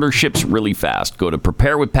your order ships really fast. Go to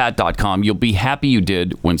preparewithpat.com. You'll be happy you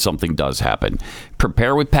did when something does happen.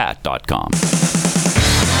 Preparewithpat.com.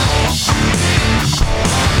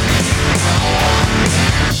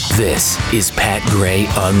 This is Pat Gray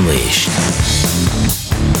Unleashed.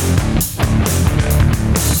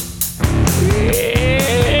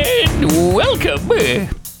 And welcome.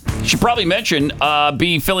 Should probably mention,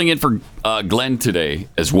 be filling in for Glenn today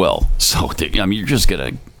as well. So, I mean,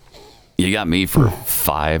 you got me for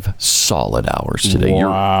 5 solid hours today.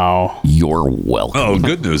 Wow. You're welcome. Oh,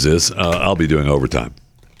 good news is I'll be doing overtime.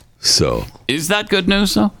 So. Is that good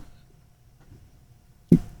news, though?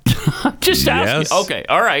 Just asking. Okay,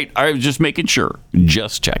 all right. I was just making sure.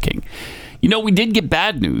 Just checking. You know, we did get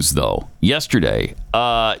bad news, though, yesterday.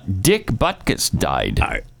 Dick Butkus died.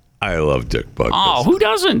 I love Dick Butkus. Oh, who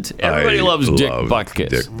doesn't? Everybody loves Dick Butkus.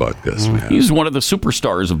 Dick Butkus, man. He's one of the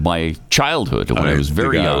superstars of my childhood when I was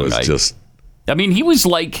very young. I mean, he was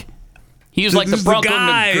like He's like the Bronco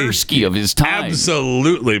Nagurski of his time.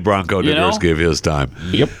 Absolutely Bronco Nagurski of his time.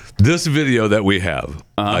 Yep. This video that we have,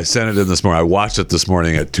 I sent it in this morning. I watched it this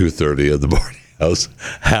morning at 2:30 in the morning. I was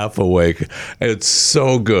half awake. It's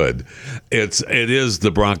so good. It is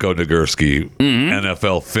the Bronco Nagurski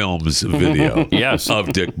NFL Films video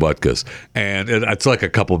of Dick Butkus. And it's like a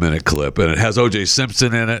couple-minute clip. And it has O.J.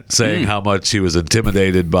 Simpson in it saying how much he was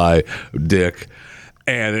intimidated by Dick.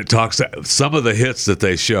 And it talks some of the hits that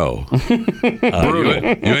they show. You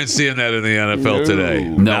ain't seeing that in the NFL today.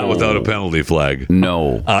 No. Not without a penalty flag.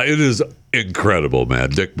 No. It is incredible, man.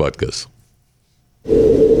 Dick Butkus.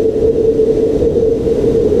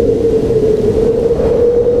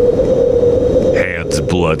 Hands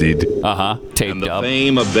bloodied. Taped and the up.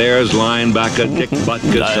 fame of Bears linebacker Dick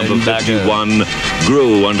Butkus, number 51,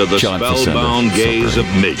 grew under the spellbound gaze of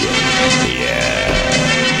millions. Yeah.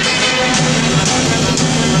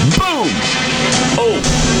 Boom! Oh!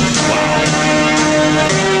 Wow.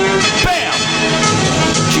 Bam!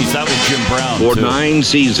 Jeez, that was Jim Brown, For too. 9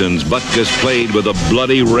 seasons, Butkus played with a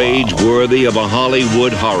bloody rage worthy of a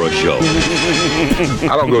Hollywood horror show.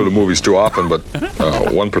 I don't go to the movies too often, but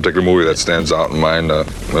one particular movie that stands out in mind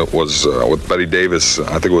was with Betty Davis.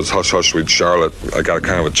 I think it was Hush Hush Sweet Charlotte. I got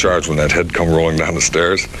kind of a charge when that head come rolling down the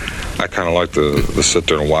stairs. I kind of like to sit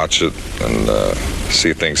there and watch it and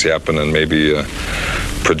see things happen and maybe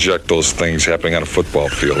project those things happening on a football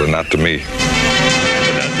field and not to me.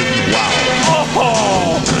 Wow.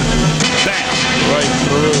 Oh! Bam! Right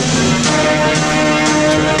through.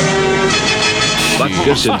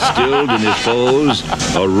 Butkus instilled in his foes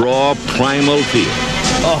a raw, primal fear.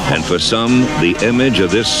 And for some, the image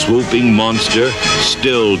of this swooping monster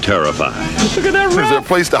still terrifies. Look at that Is there a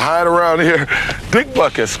place to hide around here? Dick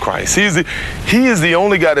Butkus, Christ. He is the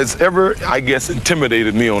only guy that's ever, I guess,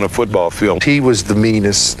 intimidated me on a football field. He was the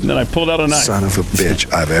meanest then I pulled out a knife. son of a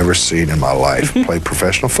bitch I've ever seen in my life play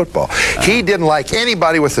professional football. He didn't like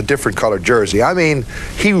anybody with a different colored jersey. I mean,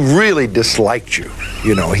 he really disliked you.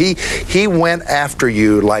 You know, he went after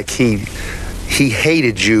you like he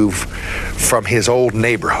hated you from his old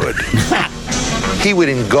neighborhood. He would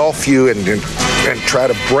engulf you and try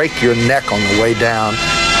to break your neck on the way down.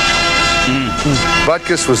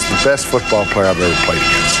 Butkus was the best football player I've ever played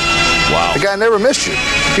against. Wow. The guy never missed you.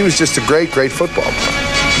 He was just a great, great football player.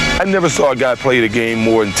 I never saw a guy play the game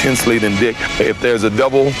more intensely than Dick. If there's a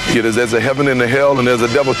double, there's a heaven and a hell, and there's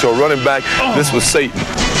a devil to a running back. This was Satan.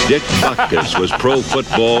 Dick Butkus was pro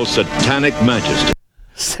football's satanic majesty.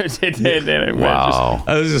 Wow.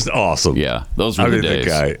 That was just awesome. Yeah, those were the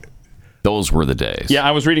days. Those were the days. Yeah,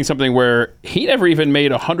 I was reading something where he never even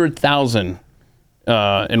made $100,000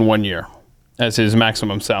 in 1 year as his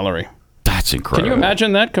maximum salary. That's incredible. Can you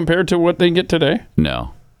imagine that compared to what they get today?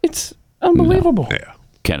 No. It's unbelievable. No. Yeah.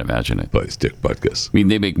 Can't imagine it. But it's Dick Butkus. I mean,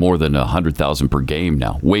 they make more than $100,000 per game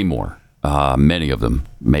now. Way more. Many of them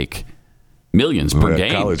make millions per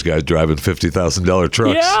game. College guys driving $50,000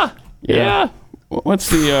 trucks. Yeah. What's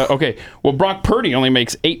the okay? Well, Brock Purdy only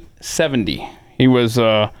makes $870. He was,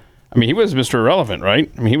 he was Mr. Irrelevant,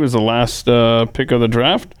 right? I mean, he was the last pick of the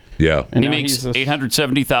draft. Yeah, and he makes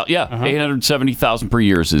 $870,000. Yeah, $870,000 per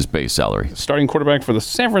year is his base salary. Starting quarterback for the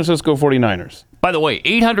San Francisco 49ers. By the way,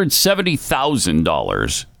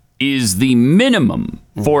 $870,000 is the minimum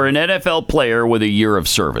for an NFL player with a year of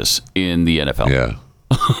service in the NFL. Yeah.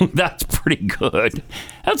 That's pretty good.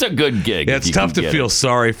 That's a good gig. Yeah, it's tough to feel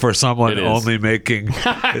sorry for someone only making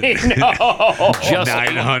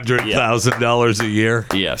 $900,000 a year.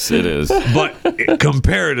 Yes, it is. But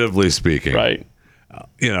comparatively speaking, right?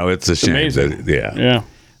 It's a shame. Yeah.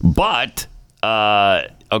 But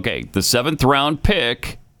okay, the 7th round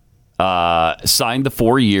pick signed the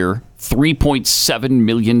 4-year, $3.7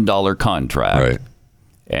 million contract. Right.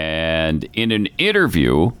 And in an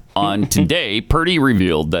interview on Today, Purdy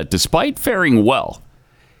revealed that despite faring well,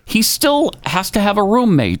 he still has to have a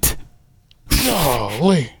roommate.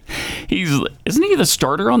 Holy. Isn't he the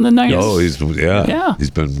starter on the Niners? Oh, he's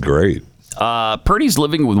been great. Purdy's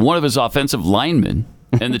living with one of his offensive linemen,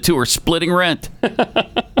 and the two are splitting rent.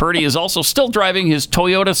 Purdy is also still driving his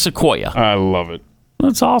Toyota Sequoia. I love it.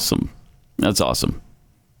 That's awesome.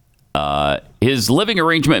 His living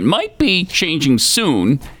arrangement might be changing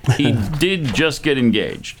soon. He did just get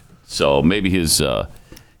engaged, so maybe his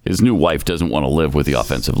new wife doesn't want to live with the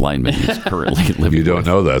offensive lineman he's currently living with. You don't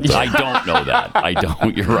know that, though. I don't know that. I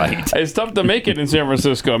don't. You're right. It's tough to make it in San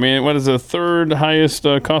Francisco. I mean, what is the third highest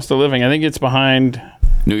cost of living? I think it's behind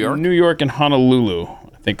New York and Honolulu.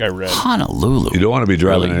 I think I read. Honolulu. You don't want to be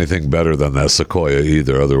driving anything better than that Sequoia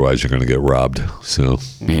either, otherwise you're going to get robbed. So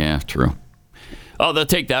yeah, true. Oh, they'll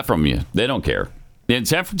take that from you. They don't care. In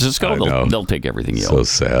San Francisco, they'll take everything you So own.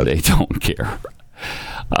 sad. They don't care.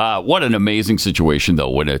 What an amazing situation, though,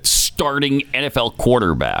 when a starting NFL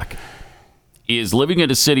quarterback is living in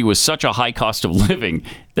a city with such a high cost of living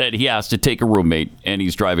that he has to take a roommate, and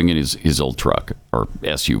he's driving in his old truck or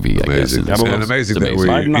SUV, I guess. And amazing that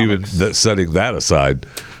we even setting that aside.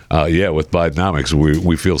 With Bidenomics,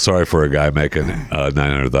 we feel sorry for a guy making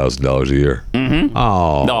 $900,000 a year. Mm-hmm.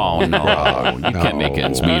 Oh no, you can't make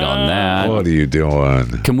ends meet on that. What are you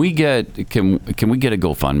doing? Can we get a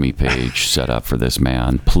GoFundMe page set up for this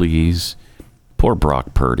man, please? Poor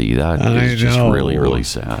Brock Purdy. That is just really, really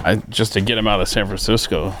sad. Just to get him out of San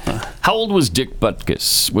Francisco. How old was Dick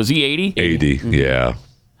Butkus? Was he 80? 80, yeah.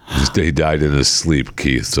 He died in his sleep,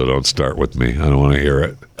 Keith, so don't start with me. I don't want to hear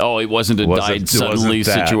it. Oh, it wasn't a died suddenly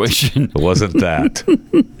situation. It wasn't that.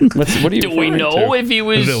 What do we know if he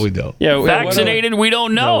was No, we don't. vaccinated? We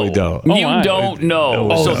don't know. No, we don't. You don't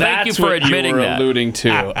know. So thank you for admitting what you were that. alluding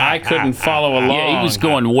to. I couldn't follow along. Yeah, he was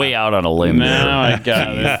going way out on a limb. Now I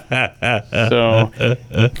got it. So,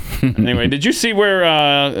 anyway, did you see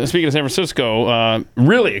where, speaking of San Francisco,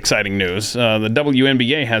 really exciting news, the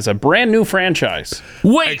WNBA has a brand new franchise.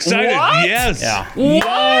 Wait, Excited? what? Yes. Yeah.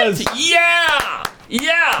 What? Yeah.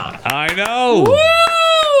 Yeah. I know.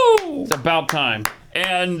 Woo! It's about time.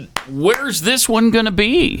 And where's this one going to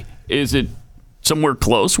be? Is it somewhere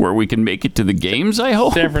close where we can make it to the games, I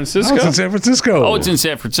hope? San Francisco? Oh, it's in San Francisco. Oh, it's in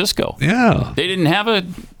San Francisco. Yeah. They didn't have a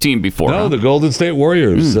team before. No, huh? the Golden State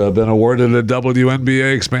Warriors have been awarded a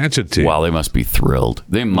WNBA expansion team. Wow, they must be thrilled.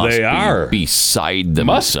 They must be beside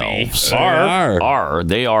themselves.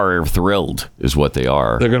 They are thrilled, is what they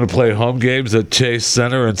are. They're going to play home games at Chase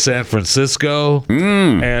Center in San Francisco.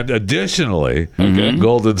 And additionally,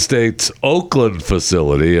 Golden State's Oakland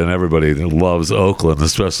facility, and everybody loves Oakland,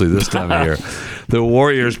 especially this time of year, the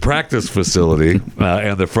Warriors practice facility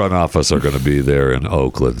and the front office are going to be there in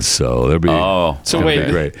Oakland. So they'll be,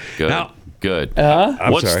 great. Good. Now, good.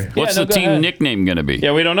 I'm what's sorry. What's the team nickname going to be?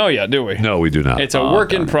 Yeah, we don't know yet, do we? No, we do not. It's a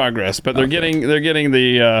work in progress, but they're getting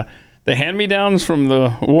the hand-me-downs from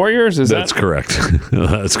the Warriors. That's correct.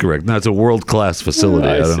 That's correct. Now, it's a world-class facility.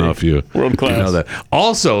 I don't know if you know that.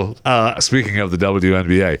 Also, speaking of the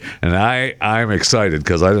WNBA, and I'm excited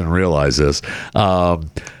because I didn't realize this,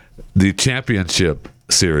 the championship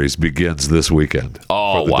series begins this weekend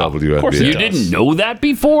for the WNBA. Of course you didn't know that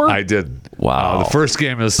before? I didn't. Wow. The first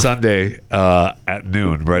game is Sunday at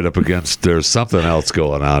noon, right up against. There's something else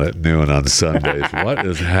going on at noon on Sundays. What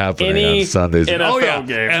is happening on Sundays? NFL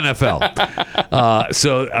game. NFL.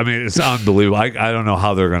 So, I mean, it's unbelievable. I don't know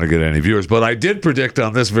how they're going to get any viewers, but I did predict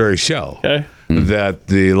on this very show that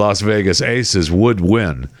the Las Vegas Aces would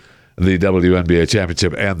win the WNBA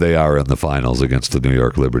championship, and they are in the finals against the New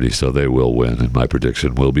York Liberty, so they will win, and my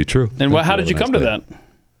prediction will be true. And how did you come to that?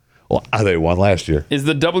 Well, they won last year. Is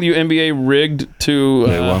the WNBA rigged to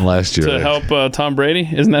they won last year to help Tom Brady?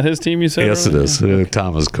 Isn't that his team you said? Yes, it is.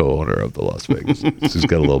 Tom is co-owner of the Las Vegas. He's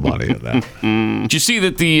got a little money in that. Did you see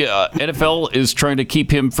that the NFL is trying to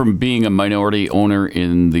keep him from being a minority owner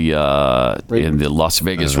in the Las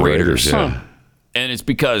Vegas Raiders? Yeah. And it's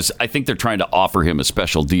because I think they're trying to offer him a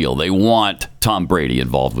special deal. They want Tom Brady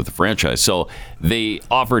involved with the franchise. So they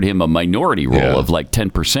offered him a minority role of like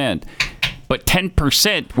 10%. But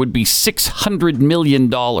 10% would be $600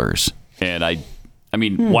 million. And I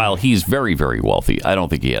mean, while he's very, very wealthy, I don't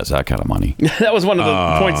think he has that kind of money. That was one of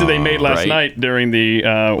the points that they made last night during the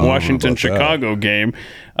Washington-Chicago game.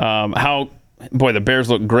 Boy, the Bears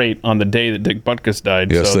looked great on the day that Dick Butkus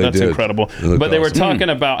died. Yes, so that's did. incredible. But they were talking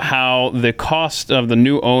about how the cost of the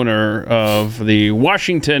new owner of the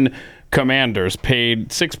Washington Commanders paid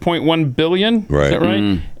 $6.1 billion. Right. Is that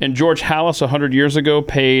right? And George Halas 100 years ago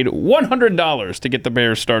paid $100 to get the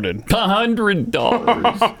Bears started.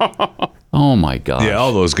 $100. Oh my gosh. Yeah,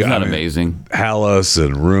 all those guys. Isn't that amazing? Halas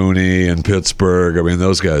and Rooney and Pittsburgh. I mean,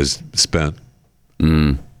 those guys spent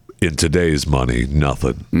in today's money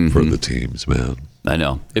nothing for the teams, man. I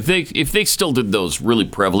know. If they still did those really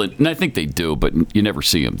prevalent, and I think they do, but you never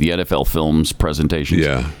see them, the NFL films presentations.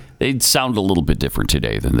 Yeah. They'd sound a little bit different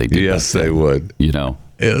today than they did. Yes, they would. You know.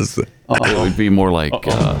 Yes. It would be more like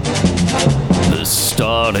the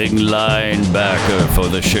starting linebacker for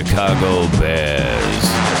the Chicago Bears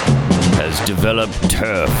has developed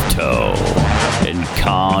turf toe and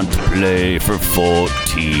can't play for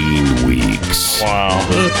 14 weeks. Wow.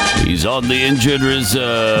 He's on the injured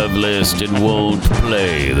reserve list and won't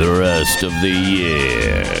play the rest of the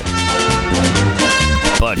year.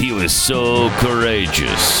 But he was so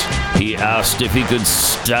courageous, he asked if he could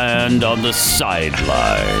stand on the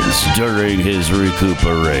sidelines during his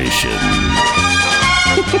recuperation.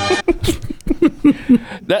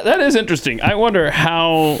 That is interesting. I wonder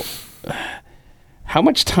how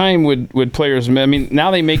much time would players? I mean,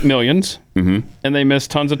 now they make millions, and they miss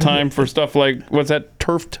tons of time for stuff like what's that?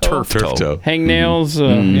 Turf toe. Hang nails.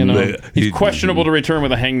 He's questionable to return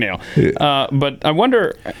with a hangnail. But I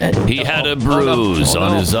wonder. He had a bruise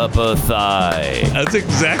on his upper thigh. That's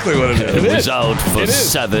exactly what it is. He was out for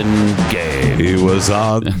 7 games. He was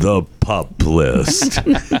on the PUP list.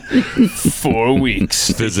 4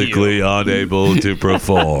 weeks. Physically unable to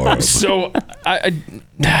perform. So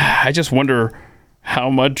I just wonder how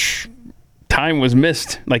much time was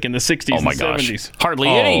missed, like in the 60s and 70s. Hardly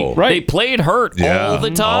any. Right. They played hurt all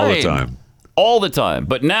the time. All the time.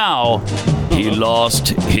 But now he lost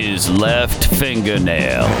his left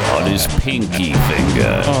fingernail on his pinky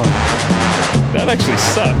finger. That actually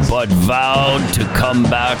sucks. But vowed to come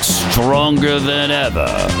back stronger than ever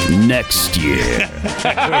next year.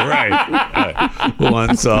 Right.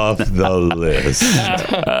 Once off the list.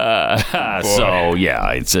 So,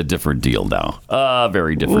 yeah, it's a different deal now.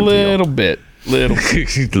 Very different deal. Little bit.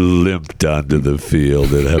 He limped onto the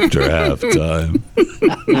field after halftime.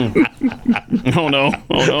 Oh no.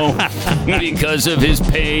 Because of his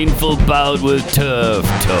painful bout with turf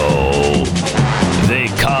toe, they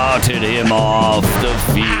carted him off the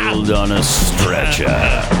field on a stretcher.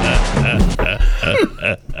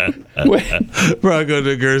 Bronco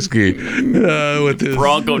Nagurski with his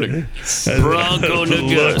Bronco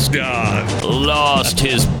Nagurski lost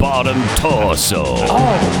his bottom torso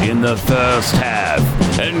in the first half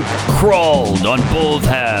and crawled on both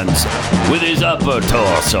hands with his upper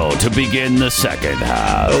torso to begin the second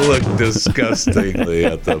half. Look disgustingly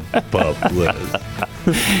at the PUP list.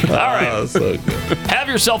 All right. So good. Have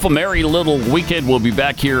yourself a merry little weekend. We'll be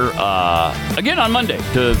back here again on Monday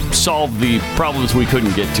to solve the problems we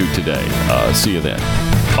couldn't get to today. See you then.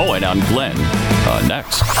 Oh, and I'm Glenn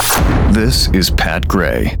next. This is Pat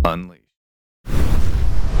Gray Unleashed.